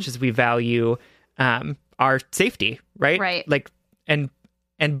that as much as we value our safety, right? Right. Like, and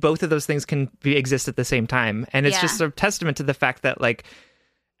both of those things can exist at the same time. And it's just a testament to the fact that like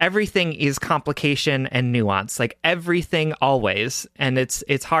everything is complication and nuance, like everything always. And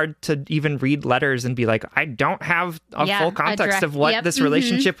it's hard to even read letters and be like, I don't have a full context of what this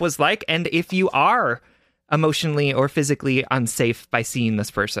relationship was like. And if you are emotionally or physically unsafe by seeing this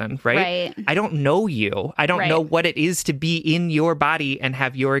person, right? I don't know you. I don't know what it is to be in your body and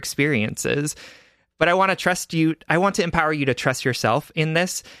have your experiences. But I want to trust you. I want to empower you to trust yourself in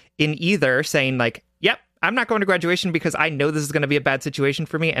this, in either saying like, yep, I'm not going to graduation because I know this is going to be a bad situation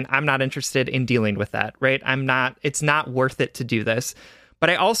for me and I'm not interested in dealing with that, right? It's not worth it to do this. But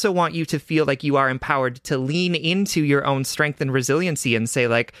I also want you to feel like you are empowered to lean into your own strength and resiliency and say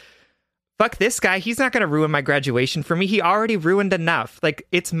like, fuck this guy. He's not going to ruin my graduation for me. He already ruined enough. Like,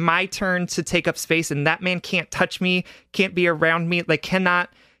 it's my turn to take up space, and that man can't touch me, can't be around me, like cannot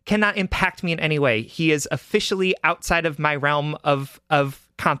impact me in any way. He is officially outside of my realm of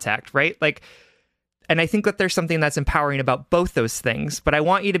contact, right? Like, and I think that there's something that's empowering about both those things, but I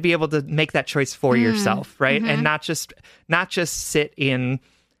want you to be able to make that choice for yourself, right? And not just sit in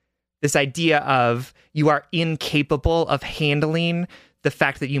this idea of you are incapable of handling the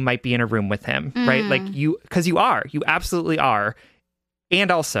fact that you might be in a room with him, right? Like because you absolutely are. And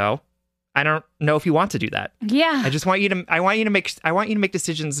also, I don't know if you want to do that. Yeah. I want you to make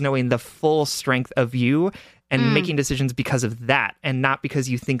decisions knowing the full strength of you and making decisions because of that and not because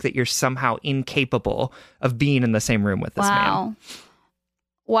you think that you're somehow incapable of being in the same room with this man.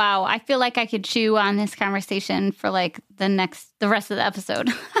 Wow. I feel like I could chew on this conversation for like the rest of the episode.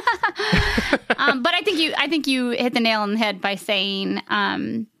 But I think you hit the nail on the head by saying,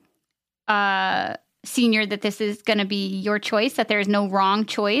 Senior, that this is going to be your choice, that there is no wrong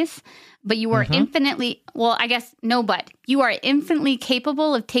choice, but you are you are infinitely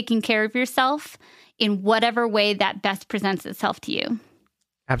capable of taking care of yourself in whatever way that best presents itself to you.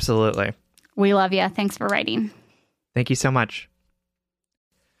 Absolutely. We love you. Thanks for writing. Thank you so much.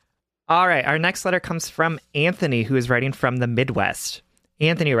 All right. Our next letter comes from Anthony, who is writing from the Midwest.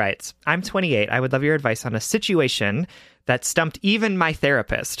 Anthony writes, I'm 28. I would love your advice on a situation that stumped even my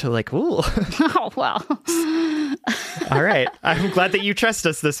therapist. Like, ooh. Oh, well. All right. I'm glad that you trust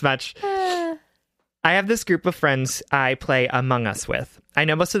us this much. I have this group of friends I play Among Us with. I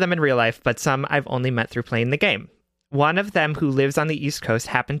know most of them in real life, but some I've only met through playing the game. One of them, who lives on the East Coast,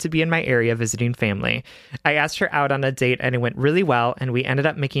 happened to be in my area visiting family. I asked her out on a date and it went really well, and we ended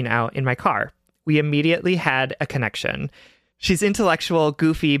up making out in my car. We immediately had a connection. She's intellectual,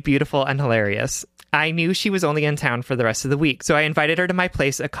 goofy, beautiful, and hilarious. I knew she was only in town for the rest of the week, so I invited her to my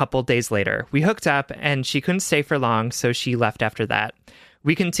place a couple days later. We hooked up, and she couldn't stay for long, so she left after that.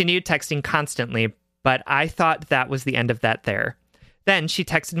 We continued texting constantly, but I thought that was the end of that there. Then she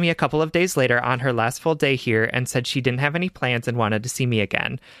texted me a couple of days later on her last full day here and said she didn't have any plans and wanted to see me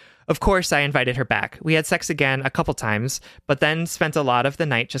again. Of course, I invited her back. We had sex again a couple times, but then spent a lot of the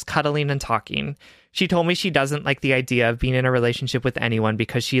night just cuddling and talking. She told me she doesn't like the idea of being in a relationship with anyone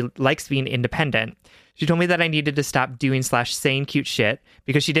because she likes being independent. She told me that I needed to stop doing/saying cute shit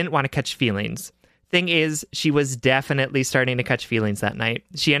because she didn't want to catch feelings. Thing is, she was definitely starting to catch feelings that night.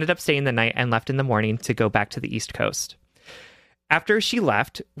 She ended up staying the night and left in the morning to go back to the East Coast. After she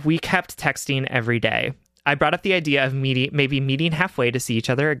left, we kept texting every day. I brought up the idea of maybe meeting halfway to see each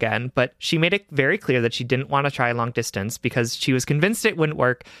other again, but she made it very clear that she didn't want to try long distance because she was convinced it wouldn't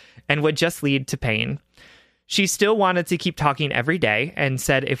work and would just lead to pain. She still wanted to keep talking every day and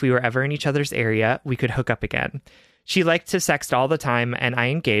said if we were ever in each other's area, we could hook up again. She liked to sext all the time, and I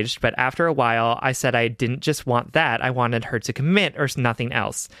engaged, but after a while, I said I didn't just want that. I wanted her to commit or nothing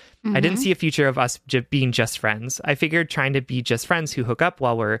else. I didn't see a future of us being just friends. I figured trying to be just friends who hook up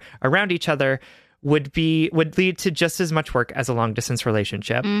while we're around each other would lead to just as much work as a long-distance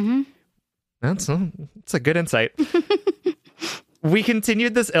relationship. That's a good insight. We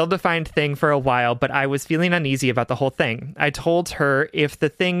continued this ill-defined thing for a while, but I was feeling uneasy about the whole thing. I told her if the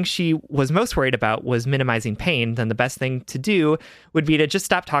thing she was most worried about was minimizing pain, then the best thing to do would be to just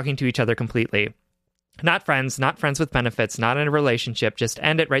stop talking to each other completely. Not friends with benefits, not in a relationship, just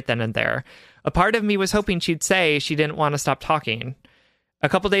end it right then and there. A part of me was hoping she'd say she didn't want to stop talking. A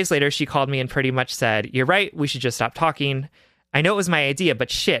couple days later, she called me and pretty much said, "You're right, we should just stop talking." I know it was my idea, but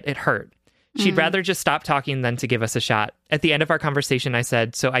shit, it hurt. She'd rather just stop talking than to give us a shot. At the end of our conversation, I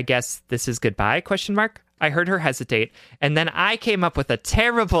said, "So I guess this is goodbye?" ? I heard her hesitate, and then I came up with a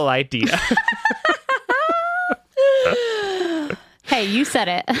terrible idea. Hey, you said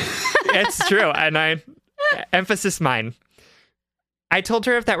it. It's true, and emphasis mine. I told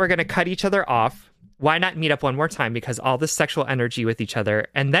her if that were going to cut each other off, why not meet up one more time because all this sexual energy with each other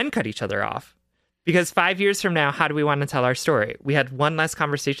and then cut each other off? Because 5 years from now, how do we want to tell our story? We had one last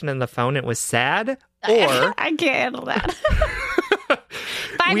conversation on the phone. It was sad. Or I can't handle that.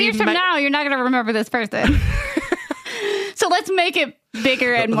 5 years from now, you're not going to remember this person. So let's make it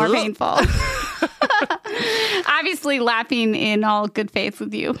bigger and more painful. Obviously laughing in all good faith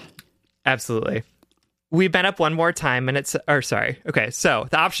with you. Absolutely. We met up one more time and Okay, so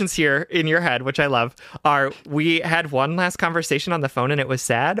the options here in your head, which I love, are we had one last conversation on the phone and it was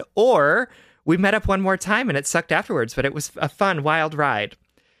sad, or we met up one more time and it sucked afterwards, but it was a fun, wild ride.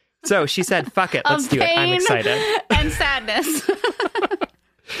 So she said, fuck it, let's do it. I'm excited. And sadness.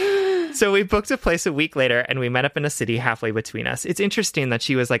 So we booked a place a week later and we met up in a city halfway between us. It's interesting that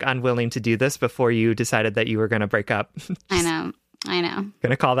she was like unwilling to do this before you decided that you were going to break up. I know.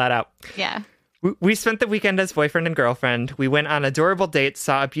 Gonna call that out. Yeah. We spent the weekend as boyfriend and girlfriend. We went on adorable dates,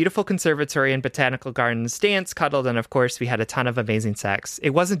 saw a beautiful conservatory and botanical gardens, danced, cuddled, and of course, we had a ton of amazing sex. It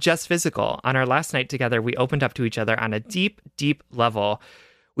wasn't just physical. On our last night together, we opened up to each other on a deep, deep level.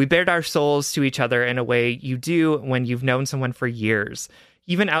 We bared our souls to each other in a way you do when you've known someone for years.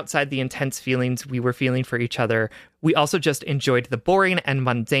 Even outside the intense feelings we were feeling for each other, we also just enjoyed the boring and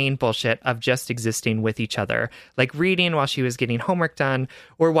mundane bullshit of just existing with each other, like reading while she was getting homework done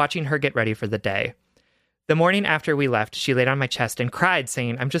or watching her get ready for the day. The morning after we left, she laid on my chest and cried,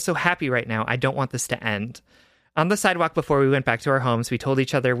 saying, "I'm just so happy right now. I don't want this to end." On the sidewalk before we went back to our homes, we told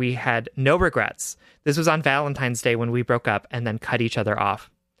each other we had no regrets. This was on Valentine's Day when we broke up and then cut each other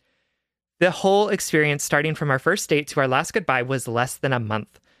off. The whole experience, starting from our first date to our last goodbye, was less than a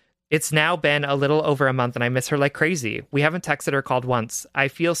month. It's now been a little over a month and I miss her like crazy. We haven't texted or called once. I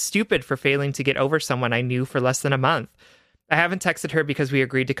feel stupid for failing to get over someone I knew for less than a month. I haven't texted her because we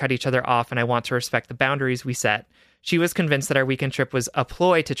agreed to cut each other off and I want to respect the boundaries we set. She was convinced that our weekend trip was a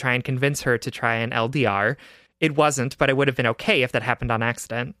ploy to try and convince her to try an LDR. It wasn't, but it would have been okay if that happened on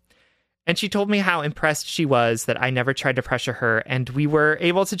accident. And she told me how impressed she was that I never tried to pressure her and we were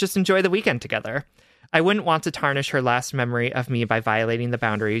able to just enjoy the weekend together. I wouldn't want to tarnish her last memory of me by violating the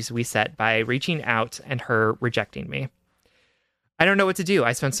boundaries we set by reaching out and her rejecting me. I don't know what to do.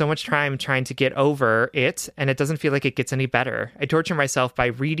 I spent so much time trying to get over it, and it doesn't feel like it gets any better. I torture myself by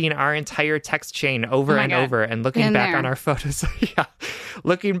reading our entire text chain over and over and looking back on our photos.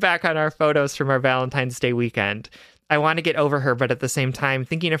 Looking back on our photos from our Valentine's Day weekend. I want to get over her, but at the same time,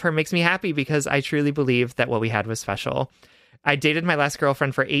 thinking of her makes me happy because I truly believe that what we had was special. I dated my last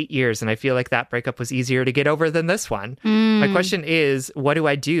girlfriend for 8 years, and I feel like that breakup was easier to get over than this one. My question is, what do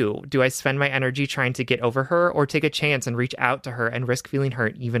I do? Do I spend my energy trying to get over her or take a chance and reach out to her and risk feeling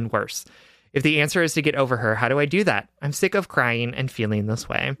hurt even worse? If the answer is to get over her, how do I do that? I'm sick of crying and feeling this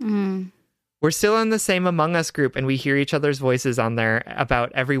way. We're still in the same Among Us group, and we hear each other's voices on there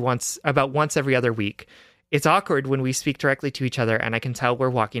about once every other week. It's awkward when we speak directly to each other, and I can tell we're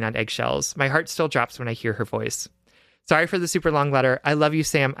walking on eggshells. My heart still drops when I hear her voice. Sorry for the super long letter. I love you,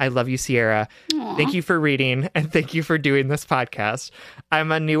 Sam. I love you, Sierra. Aww. Thank you for reading, and thank you for doing this podcast.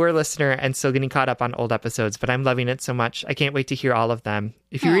 I'm a newer listener and still getting caught up on old episodes, but I'm loving it so much. I can't wait to hear all of them.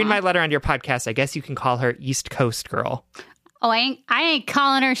 If you read my letter on your podcast, I guess you can call her East Coast Girl. Oh, I ain't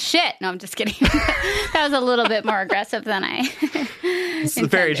calling her shit. No, I'm just kidding. That was a little bit more aggressive than I It's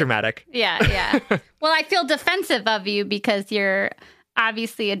very dramatic. Yeah. Well, I feel defensive of you because you're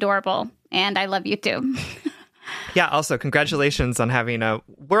obviously adorable, and I love you too. Yeah, also, congratulations on having a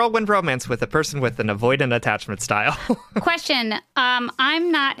whirlwind romance with a person with an avoidant attachment style. Question.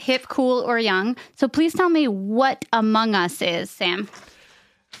 I'm not hip, cool, or young, so please tell me what Among Us is, Sam.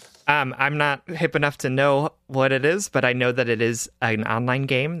 I'm not hip enough to know what it is, but I know that it is an online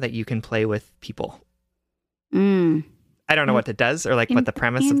game that you can play with people. I don't know what it does or like what the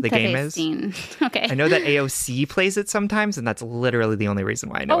premise of the game is. Okay. I know that AOC plays it sometimes, and that's literally the only reason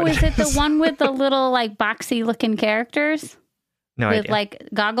why I know it. Oh, is it the one with the little like boxy looking characters? No with idea. Like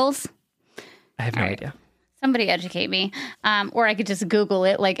goggles? I have no idea. Somebody educate me. Or I could just Google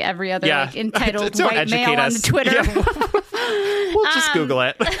it like every other like entitled Don't white male us. on Twitter. Yeah. We'll just Google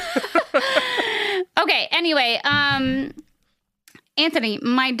it. Okay, anyway, Anthony,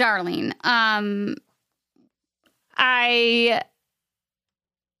 my darling, I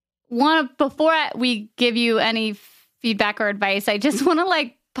want to, before we give you any feedback or advice, I just want to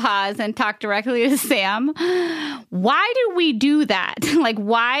like pause and talk directly to Sam. Why do we do that? Like,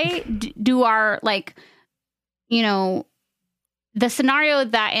 why do our, like, you know, the scenario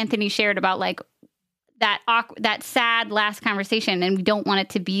that Anthony shared about like that sad last conversation, and we don't want it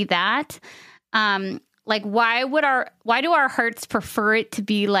to be that. Like, why do our hearts prefer it to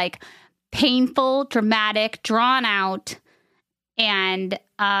be like painful, dramatic, drawn out, and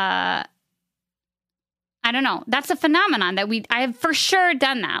I don't know. That's a phenomenon that I have for sure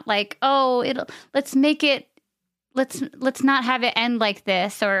done that. Like, let's not have it end like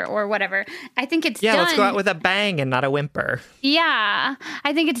this or whatever. I think it's done. Let's go out with a bang and not a whimper. Yeah,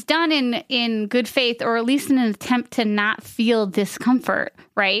 I think it's done in good faith, or at least in an attempt to not feel discomfort,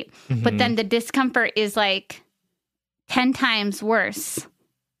 right? Mm-hmm. But then the discomfort is like 10 times worse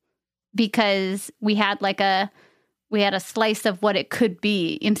because we had a slice of what it could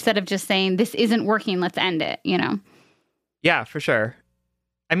be instead of just saying, this isn't working, let's end it, you know? Yeah, for sure.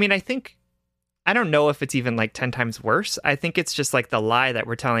 I mean, I don't know if it's even like 10 times worse. I think it's just like the lie that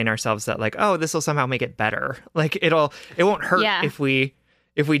we're telling ourselves that like, oh, this will somehow make it better. Like it won't hurt if we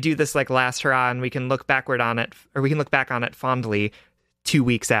do this like last hurrah and we can look backward on it, or we can look back on it fondly 2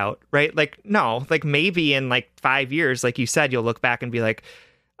 weeks out, right? Like, no, like maybe in like 5 years, like you said, you'll look back and be like,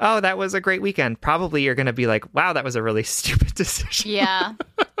 oh, that was a great weekend. Probably you're going to be like, wow, that was a really stupid decision. Yeah.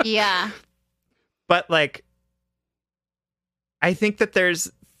 Yeah. But like, I think that there's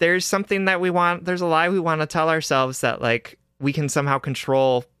something that there's a lie we want to tell ourselves that like we can somehow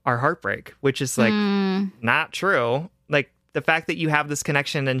control our heartbreak, which is like not true. Like the fact that you have this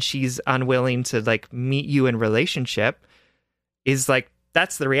connection and she's unwilling to like meet you in relationship is like,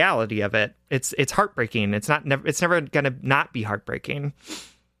 that's the reality of it. It's heartbreaking. It's never going to not be heartbreaking.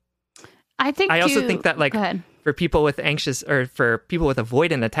 I also think that like for people with anxious or for people with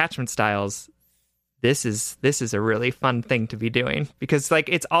avoidant attachment styles, this is a really fun thing to be doing because like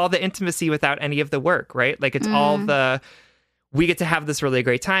it's all the intimacy without any of the work, right? Like it's all we get to have this really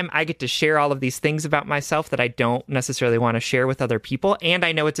great time. I get to share all of these things about myself that I don't necessarily want to share with other people. And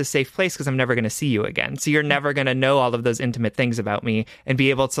I know it's a safe place because I'm never going to see you again. So you're never going to know all of those intimate things about me and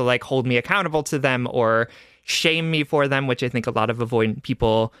be able to like hold me accountable to them or shame me for them, which I think a lot of avoidant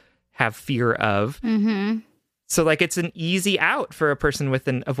people have fear of. Mm-hmm. So like it's an easy out for a person with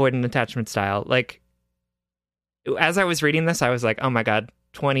an avoidant attachment style. Like, as I was reading this, I was like, oh my God,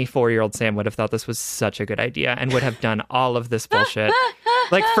 24-year-old Sam would have thought this was such a good idea and would have done all of this bullshit.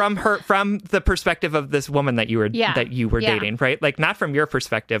 Like from the perspective of this woman that you were dating, right? Like not from your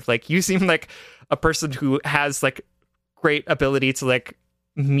perspective. Like you seem like a person who has like great ability to like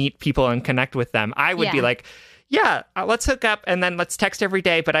meet people and connect with them. I would be like, let's hook up and then let's text every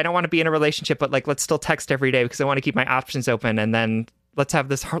day, but I don't want to be in a relationship, but like let's still text every day because I want to keep my options open, and then let's have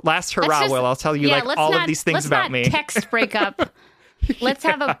this last hurrah where I'll tell you like all of these things about me. Text breakup. Let's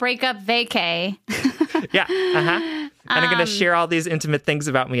have a breakup vacay. Yeah. And I'm going to share all these intimate things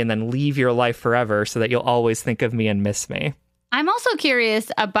about me and then leave your life forever so that you'll always think of me and miss me. I'm also curious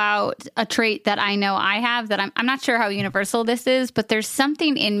about a trait that I know I have that I'm not sure how universal this is, but there's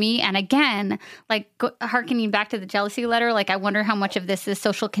something in me. And again, like hearkening back to the jealousy letter, like I wonder how much of this is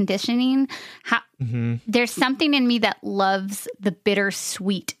social conditioning. There's something in me that loves the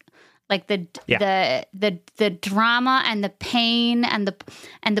bittersweet, like the drama and the pain and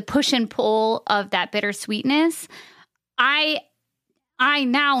the push and pull of that bittersweetness. I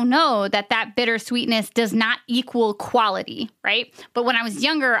now know that bittersweetness does not equal quality, right? But when I was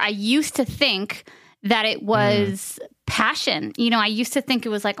younger, I used to think that it was passion. You know, I used to think it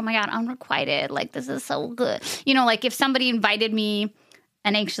was like, oh my God, unrequited. Like, this is so good. You know, like if somebody invited me,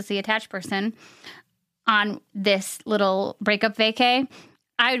 an anxiously attached person, on this little breakup vacay,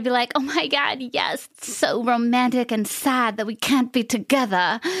 I would be like, oh my God, yes, it's so romantic and sad that we can't be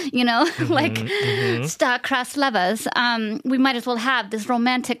together. You know, like star-crossed lovers. We might as well have this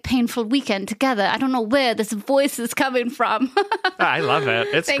romantic, painful weekend together. I don't know where this voice is coming from. I love it.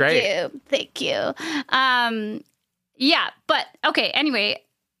 It's great. Thank you. Yeah, but okay, anyway,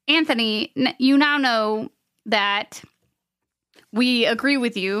 Anthony, you now know that we agree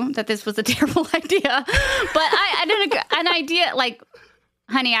with you that this was a terrible idea. But I did an idea like,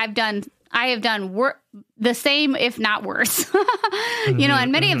 honey, I have done the same, if not worse. You know,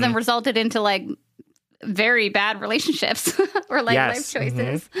 and many of them resulted into like very bad relationships or like life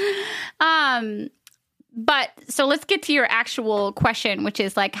choices. But so let's get to your actual question, which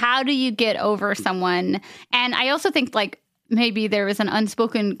is like, how do you get over someone? And I also think like maybe there was an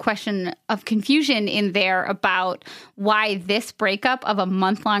unspoken question of confusion in there about why this breakup of a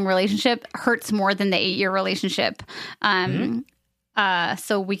month-long relationship hurts more than the 8-year relationship.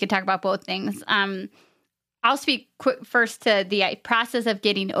 So we could talk about both things. I'll speak first to the process of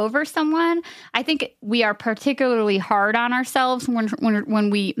getting over someone. I think we are particularly hard on ourselves when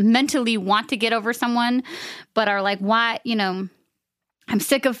we mentally want to get over someone, but are like, why? You know, I'm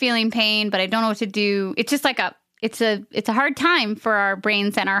sick of feeling pain, but I don't know what to do. It's just like it's a hard time for our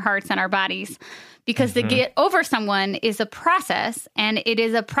brains and our hearts and our bodies. Because to get over someone is a process, and it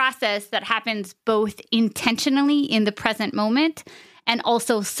is a process that happens both intentionally in the present moment and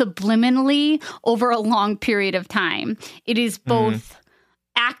also subliminally over a long period of time. It is both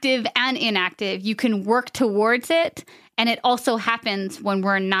active and inactive. You can work towards it, and it also happens when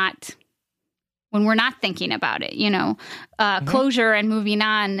we're not thinking about it. You know, closure and moving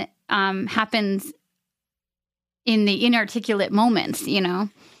on happens in the inarticulate moments. You know.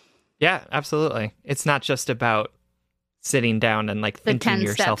 Yeah, absolutely. It's not just about sitting down and like thinking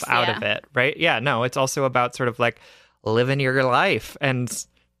yourself out of it, right? Yeah, no, it's also about sort of like living your life and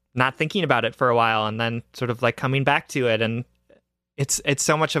not thinking about it for a while and then sort of like coming back to it. And it's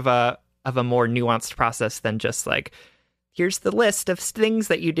so much of a more nuanced process than just like, here's the list of things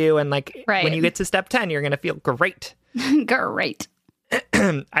that you do. And like when you get to step 10, you're going to feel great. Great.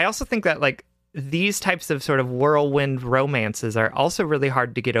 I also think that like these types of sort of whirlwind romances are also really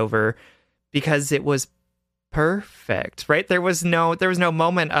hard to get over because it was perfect, right? There was no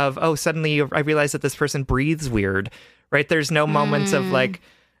moment of, oh, suddenly I realized that this person breathes weird, right? There's no moments of like,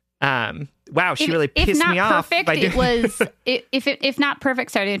 wow, she really pissed me off. If not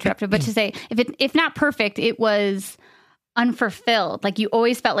perfect, sorry to interrupt you, but to say, if not perfect, it was unfulfilled. Like you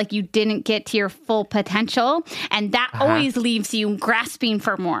always felt like you didn't get to your full potential, and that always leaves you grasping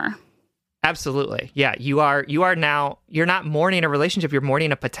for more. Absolutely. Yeah. You're not mourning a relationship. You're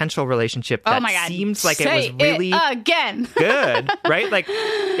mourning a potential relationship that seems like it was really again good, right? Like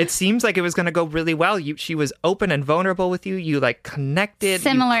it seems like it was going to go really well. She was open and vulnerable with you. You like connected.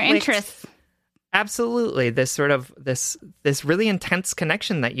 Similar interests. Absolutely. This sort of this really intense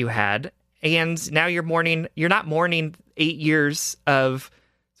connection that you had. And now you're not mourning 8 years of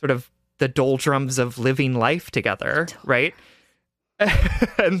sort of the doldrums of living life together, right?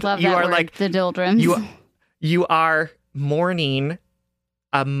 And love you that are word, like the doldrums. You are mourning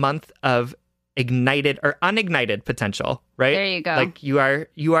a month of ignited or unignited potential, right? There you go. Like you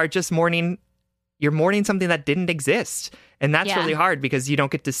are just mourning. You're mourning something that didn't exist, and that's really hard because you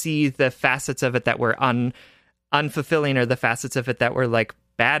don't get to see the facets of it that were unfulfilling or the facets of it that were like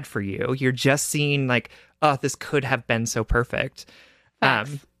bad for you. You're just seeing like, oh, this could have been so perfect.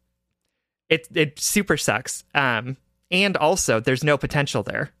 It super sucks. And also, there's no potential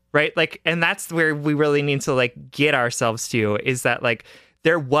there, right? Like, and that's where we really need to like get ourselves to is that like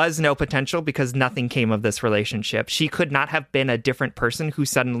there was no potential because nothing came of this relationship. She could not have been a different person who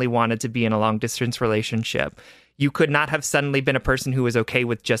suddenly wanted to be in a long distance relationship. You could not have suddenly been a person who was okay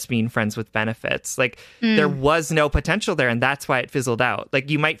with just being friends with benefits. Like there was no potential there, and that's why it fizzled out. Like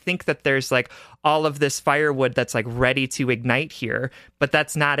you might think that there's like all of this firewood that's like ready to ignite here, but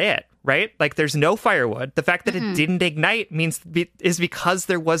that's not it. Right? Like there's no firewood. The fact that it didn't ignite is because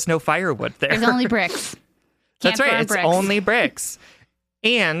there was no firewood there. There's only bricks. That's right. It's only bricks.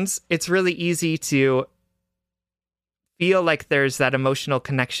 And it's really easy to feel like there's that emotional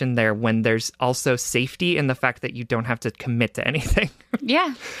connection there when there's also safety in the fact that you don't have to commit to anything.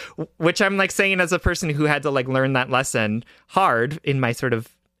 Yeah. Which I'm like saying as a person who had to like learn that lesson hard in my sort of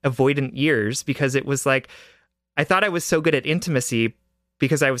avoidant years, because it was like, I thought I was so good at intimacy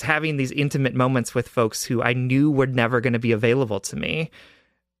because I was having these intimate moments with folks who I knew were never going to be available to me.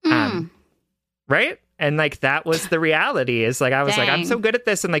 Right? And like, that was the reality is like, I was like, I'm so good at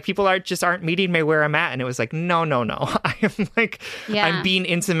this. And like, people aren't meeting me where I'm at. And it was like, no. I am like, I'm being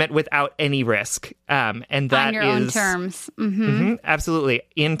intimate without any risk. And that on your own terms. Absolutely.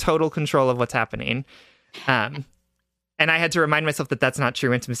 In total control of what's happening. And I had to remind myself that that's not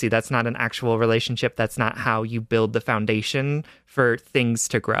true intimacy. That's not an actual relationship. That's not how you build the foundation for things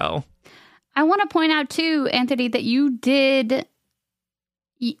to grow. I want to point out too, Anthony, that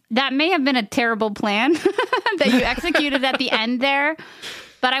that may have been a terrible plan that you executed at the end there.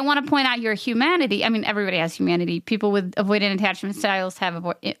 But I want to point out your humanity. I mean, everybody has humanity. People with avoidant attachment styles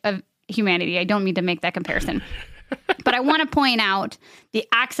have humanity. I don't mean to make that comparison. But I want to point out the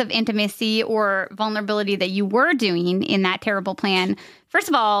acts of intimacy or vulnerability that you were doing in that terrible plan. First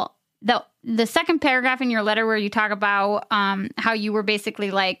of all, the second paragraph in your letter where you talk about how you were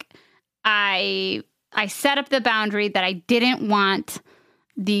basically like, I set up the boundary that I didn't want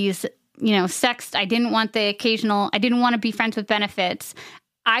these, sex. I didn't want the occasional. I didn't want to be friends with benefits.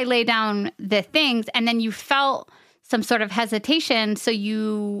 I lay down the things, and then you felt some sort of hesitation. So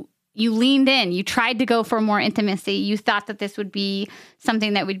you leaned in. You tried to go for more intimacy. You thought that this would be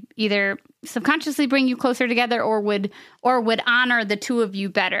something that would either subconsciously bring you closer together or would honor the two of you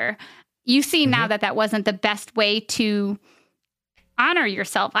better. You see now that wasn't the best way to honor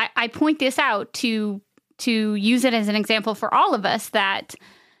yourself. I point this out to use it as an example for all of us that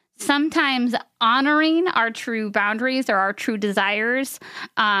sometimes honoring our true boundaries or our true desires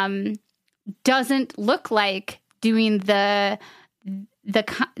doesn't look like doing the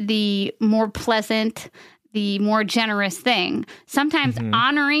more pleasant, the more generous thing. Sometimes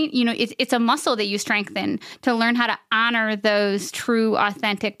honoring, it's a muscle that you strengthen to learn how to honor those true,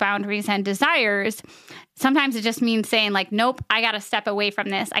 authentic boundaries and desires. Sometimes it just means saying like, nope, I got to step away from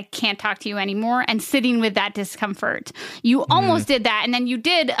this. I can't talk to you anymore. And sitting with that discomfort. You almost did that. And then you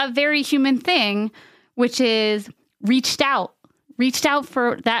did a very human thing, which is reached out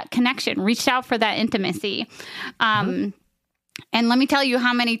for that connection, reached out for that intimacy. And let me tell you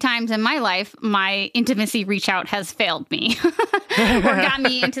how many times in my life my intimacy reach out has failed me or got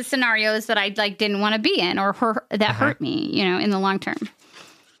me into scenarios that I didn't want to be in or hurt me, in the long term.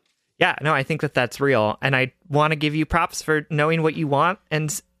 Yeah, no, I think that's real. And I want to give you props for knowing what you want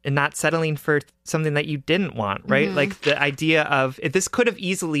and not settling for something that you didn't want, right? Like the idea of this could have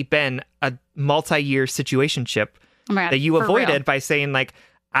easily been a multi-year situationship that you avoided by saying like,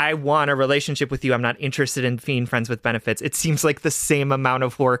 I want a relationship with you. I'm not interested in being friends with benefits. It seems like the same amount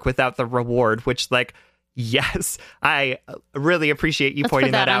of work without the reward, which yes, I really appreciate you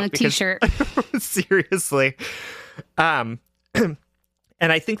pointing that out. On a t-shirt. Seriously.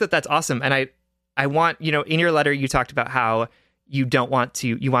 And I think that's awesome. And I want, in your letter, you talked about how you want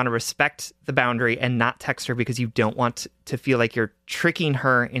to respect the boundary and not text her because you don't want to feel like you're tricking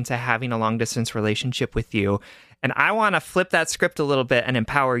her into having a long distance relationship with you. And I want to flip that script a little bit and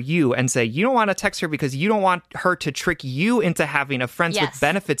empower you and say, you don't want to text her because you don't want her to trick you into having a friends with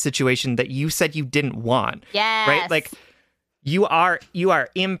benefits situation that you said you didn't want. Yes. Right? Like you are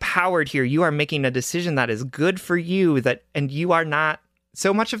empowered here. You are making a decision that is good for you and you are not.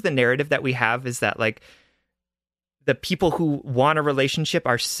 So much of the narrative that we have is that like the people who want a relationship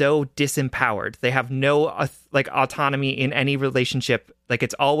are so disempowered. They have no autonomy in any relationship. Like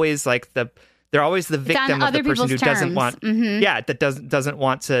it's always like they're always the victim of the person who doesn't want, that doesn't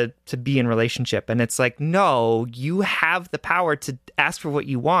want to be in relationship. And it's like, no, you have the power to ask for what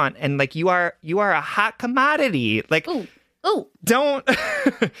you want. And like, you are a hot commodity. Like, don't,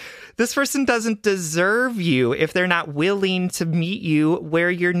 this person doesn't deserve you if they're not willing to meet you where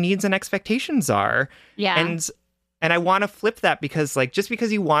your needs and expectations are. Yeah. And I want to flip that because like, just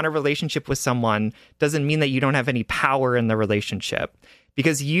because you want a relationship with someone doesn't mean that you don't have any power in the relationship.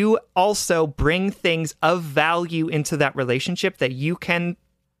 Because you also bring things of value into that relationship that you can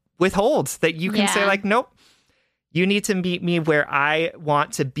withhold, that you can say like, nope, you need to meet me where I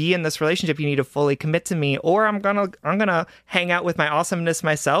want to be in this relationship. You need to fully commit to me, or I'm gonna hang out with my awesomeness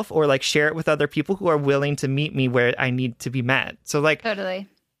myself, or like share it with other people who are willing to meet me where I need to be met. So like, totally.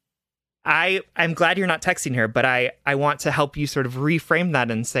 I'm glad you're not texting her, but I want to help you sort of reframe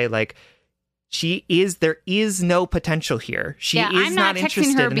that and say like, there is no potential here. She is I'm not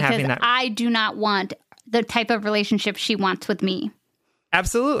interested her in having that. I do not want the type of relationship she wants with me.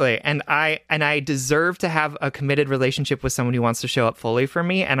 Absolutely. And I deserve to have a committed relationship with someone who wants to show up fully for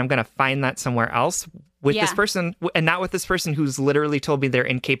me. And I'm going to find that somewhere else with this person and not with this person who's literally told me they're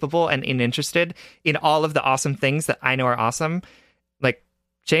incapable and uninterested in all of the awesome things that I know are awesome. Like,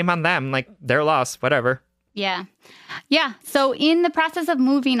 shame on them. Like, their loss, whatever. Yeah. Yeah. So in the process of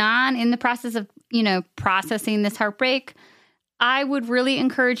moving on, in the process of, processing this heartbreak, I would really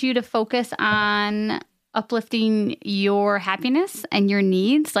encourage you to focus on uplifting your happiness and your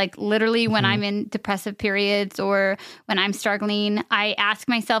needs. Like literally when I'm in depressive periods or when I'm struggling, I ask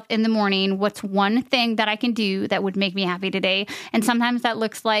myself in the morning, what's one thing that I can do that would make me happy today? And sometimes that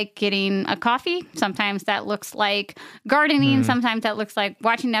looks like getting a coffee. Sometimes that looks like gardening. Sometimes that looks like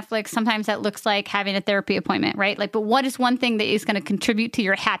watching Netflix. Sometimes that looks like having a therapy appointment, right? Like, but what is one thing that is going to contribute to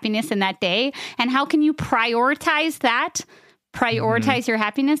your happiness in that day? And how can you prioritize that? Prioritize your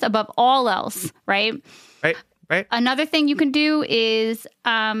happiness above all else, right? Right. Another thing you can do is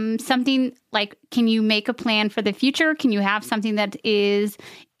something like, can you make a plan for the future? Can you have something that is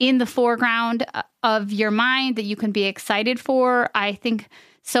in the foreground of your mind that you can be excited for? I think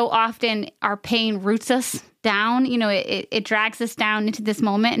so often our pain roots us down. You know, it drags us down into this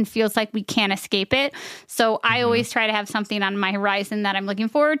moment and feels like we can't escape it. So I always try to have something on my horizon that I'm looking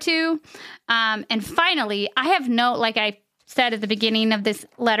forward to. And finally, I have like I said at the beginning of this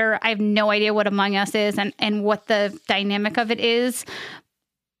letter, I have no idea what Among Us is and what the dynamic of it is.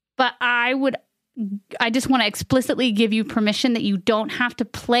 But I just want to explicitly give you permission that you don't have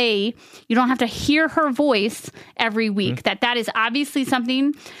to hear her voice every week. That is obviously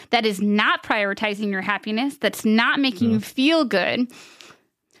something that is not prioritizing your happiness, that's not making you feel good.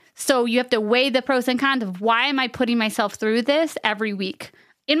 So you have to weigh the pros and cons of why am I putting myself through this every week?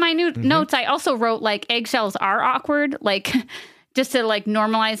 In my notes, I also wrote like eggshells are awkward, like just to like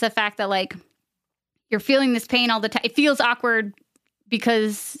normalize the fact that like you're feeling this pain all the time. It feels awkward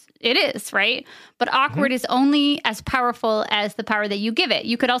because it is, right? But awkward is only as powerful as the power that you give it.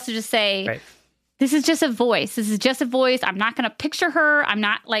 You could also just say, this is just a voice. This is just a voice. I'm not going to picture her. I'm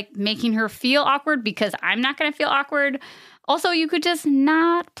not like making her feel awkward because I'm not going to feel awkward. Also, you could just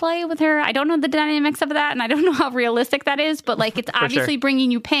not play with her. I don't know the dynamics of that, and I don't know how realistic that is, but like it's obviously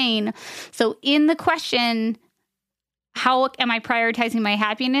bringing you pain. So in the question, how am I prioritizing my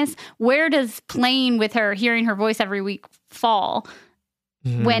happiness? Where does playing with her, hearing her voice every week fall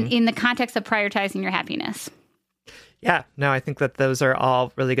when in the context of prioritizing your happiness? Yeah, no, I think that those are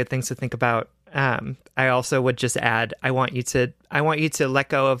all really good things to think about. I also would just add, I want you to let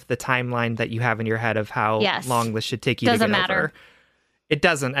go of the timeline that you have in your head of how long this should take you to get over. It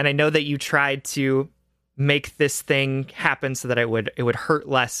doesn't. And I know that you tried to make this thing happen so that it would hurt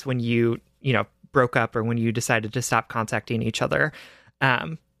less when you broke up or when you decided to stop contacting each other.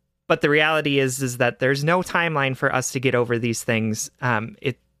 But the reality is that there's no timeline for us to get over these things.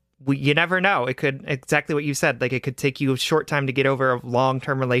 You never know. It could, exactly what you said, like it could take you a short time to get over a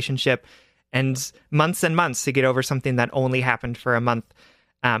long-term relationship and months to get over something that only happened for a month.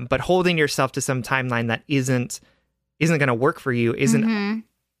 But holding yourself to some timeline that isn't going to work for you isn't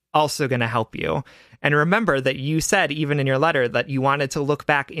also going to help you. And remember that you said, even in your letter, that you wanted to look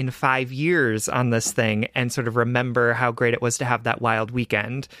back in 5 years on this thing and sort of remember how great it was to have that wild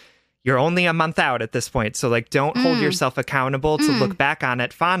weekend. You're only a month out at this point. So like, don't hold yourself accountable to look back on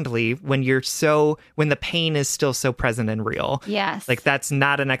it fondly when when the pain is still so present and real. Yes. Like that's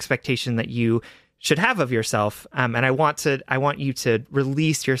not an expectation that you should have of yourself. And I want you to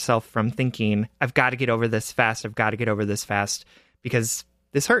release yourself from thinking, I've got to get over this fast. I've got to get over this fast because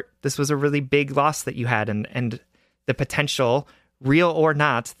this hurt. This was a really big loss that you had. And the potential, real or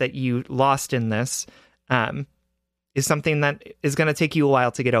not, that you lost in this, is something that is going to take you a while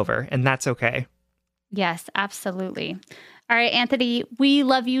to get over, and that's okay. Yes, absolutely. All right, Anthony, we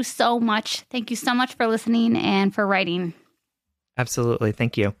love you so much. Thank you so much for listening and for writing. Absolutely.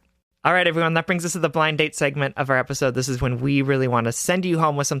 Thank you. All right, everyone, that brings us to the blind date segment of our episode. This is when we really want to send you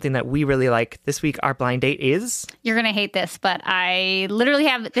home with something that we really like. This week, our blind date is... You're going to hate this, but I literally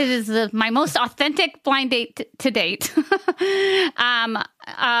have... This is my most authentic blind date to date. Y'all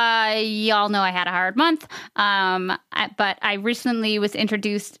know I had a hard month, but I recently was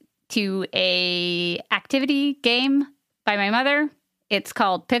introduced to a activity game by my mother. It's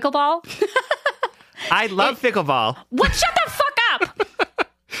called pickleball. I love pickleball. What? Shut the fuck up!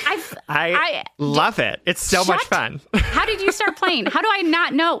 I love it. It's so much fun. How did you start playing? How do I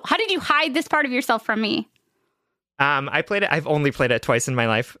not know? How did you hide this part of yourself from me? I played it. I've only played it twice in my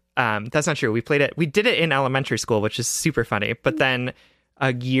life. That's not true. We did it in elementary school, which is super funny. But then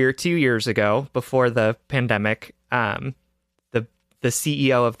 2 years ago, before the pandemic, the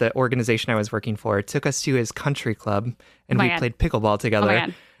CEO of the organization I was working for took us to his country club and we played pickleball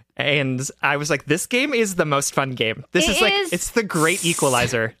together. And I was like, this game is the most fun game. It's the great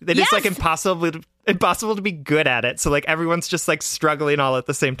equalizer. It is like impossible to be good at it. So like everyone's just like struggling all at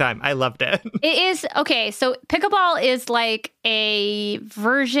the same time. I loved it. It is. Okay. So pickleball is like a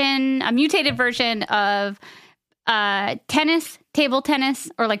mutated version of tennis, table tennis,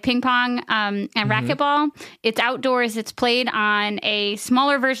 or like ping pong and racquetball. It's outdoors. It's played on a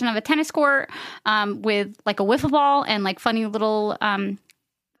smaller version of a tennis court with like a wiffle ball and like funny little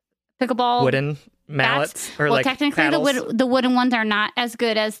pickleball wooden mallets bats. or well, like technically paddles? the wooden ones are not as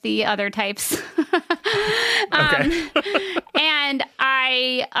good as the other types. Okay. And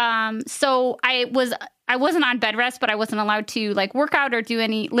I wasn't on bed rest, but I wasn't allowed to like work out or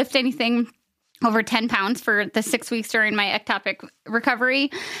lift anything over 10 pounds for the 6 weeks during my ectopic recovery.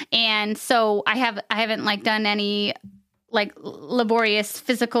 And so I haven't like done any like laborious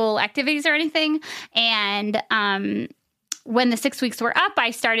physical activities or anything. And, when the 6 weeks were up,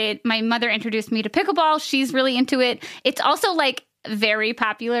 my mother introduced me to pickleball. She's really into it. It's also like very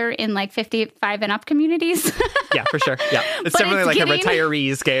popular in like 55 and up communities. Yeah, for sure. Yeah. It's definitely like a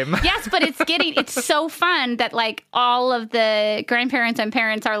retirees game. Yes, but it's so fun that like all of the grandparents and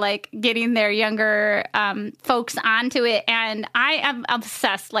parents are like getting their younger folks onto it. And I am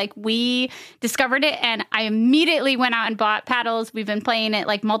obsessed. Like we discovered it and I immediately went out and bought paddles. We've been playing it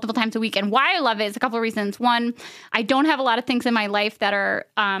like multiple times a week. And why I love it is a couple of reasons. One, I don't have a lot of things in my life that are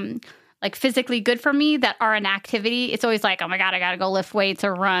like physically good for me that are an activity. It's always like, oh my God, I got to go lift weights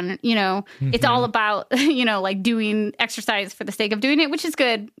or run. It's all about, like doing exercise for the sake of doing it, which is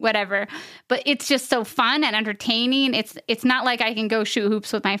good, whatever. But it's just so fun and entertaining. It's not like I can go shoot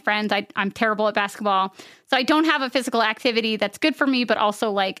hoops with my friends. I'm terrible at basketball. So I don't have a physical activity that's good for me, but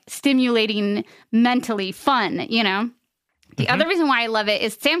also like stimulating mentally fun, The other reason why I love it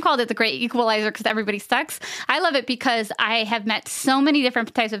is Sam called it the great equalizer because everybody sucks. I love it because I have met so many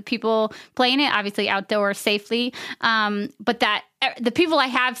different types of people playing it, obviously outdoors safely. But that the people I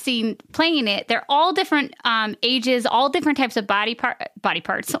have seen playing it, they're all different ages, all different types of body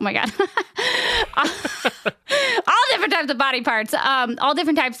parts. Oh my God. All different types of body parts, all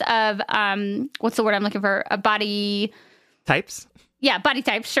different types of, what's the word I'm looking for? Body types? Yeah, body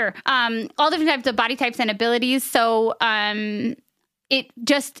types, sure. All different types of body types and abilities. So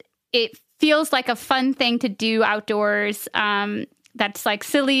it feels like a fun thing to do outdoors. That's like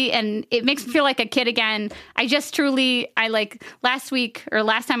silly and it makes me feel like a kid again. Last week or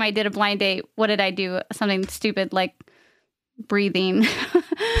last time I did a blind date, what did I do? Something stupid like breathing.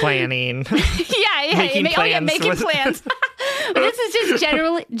 Planning. Yeah. Making plans. This is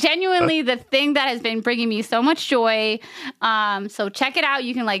just genuinely the thing that has been bringing me so much joy. So check it out.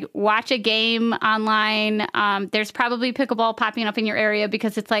 You can like watch a game online. There's probably pickleball popping up in your area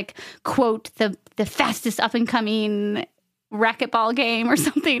because it's like, quote, the fastest up and coming racquetball game or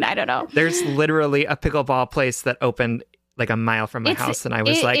something. I don't know. There's literally a pickleball place that opened like a mile from my house. And I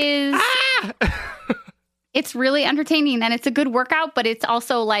was like, It's really entertaining and it's a good workout, but it's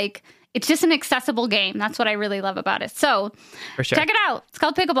also like, it's just an accessible game. That's what I really love about it. So for sure. Check it out. It's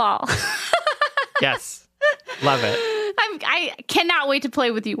called pickleball. Yes. Love it. I cannot wait to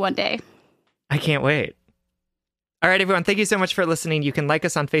play with you one day. I can't wait. All right, everyone. Thank you so much for listening. You can like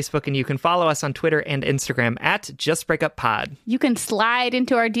us on Facebook and you can follow us on Twitter and Instagram at JustBreakUpPod. You can slide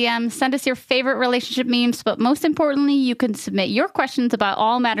into our DMs, send us your favorite relationship memes, but most importantly, you can submit your questions about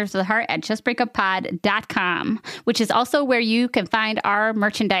all matters of the heart at JustBreakUpPod.com, which is also where you can find our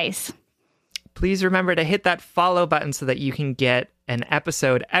merchandise. Please remember to hit that follow button so that you can get an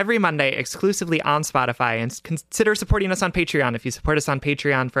episode every Monday exclusively on Spotify, and consider supporting us on Patreon. If you support us on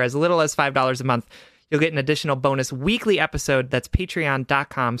Patreon for as little as $5 a month, you'll get an additional bonus weekly episode. That's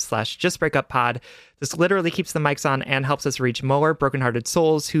patreon.com/justbreakuppod. This literally keeps the mics on and helps us reach more brokenhearted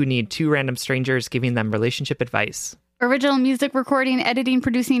souls who need two random strangers giving them relationship advice. Original music recording, editing,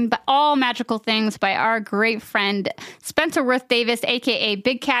 producing, but all magical things by our great friend Spencer Worth Davis, aka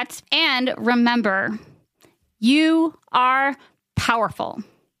Big Cats. And remember, you are powerful.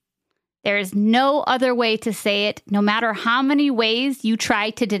 There is no other way to say it, no matter how many ways you try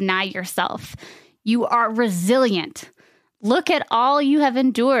to deny yourself. You are resilient. Look at all you have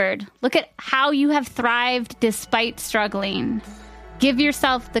endured. Look at how you have thrived despite struggling. Give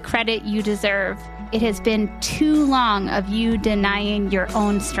yourself the credit you deserve. It has been too long of you denying your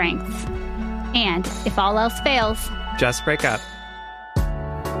own strength. And if all else fails, just break up.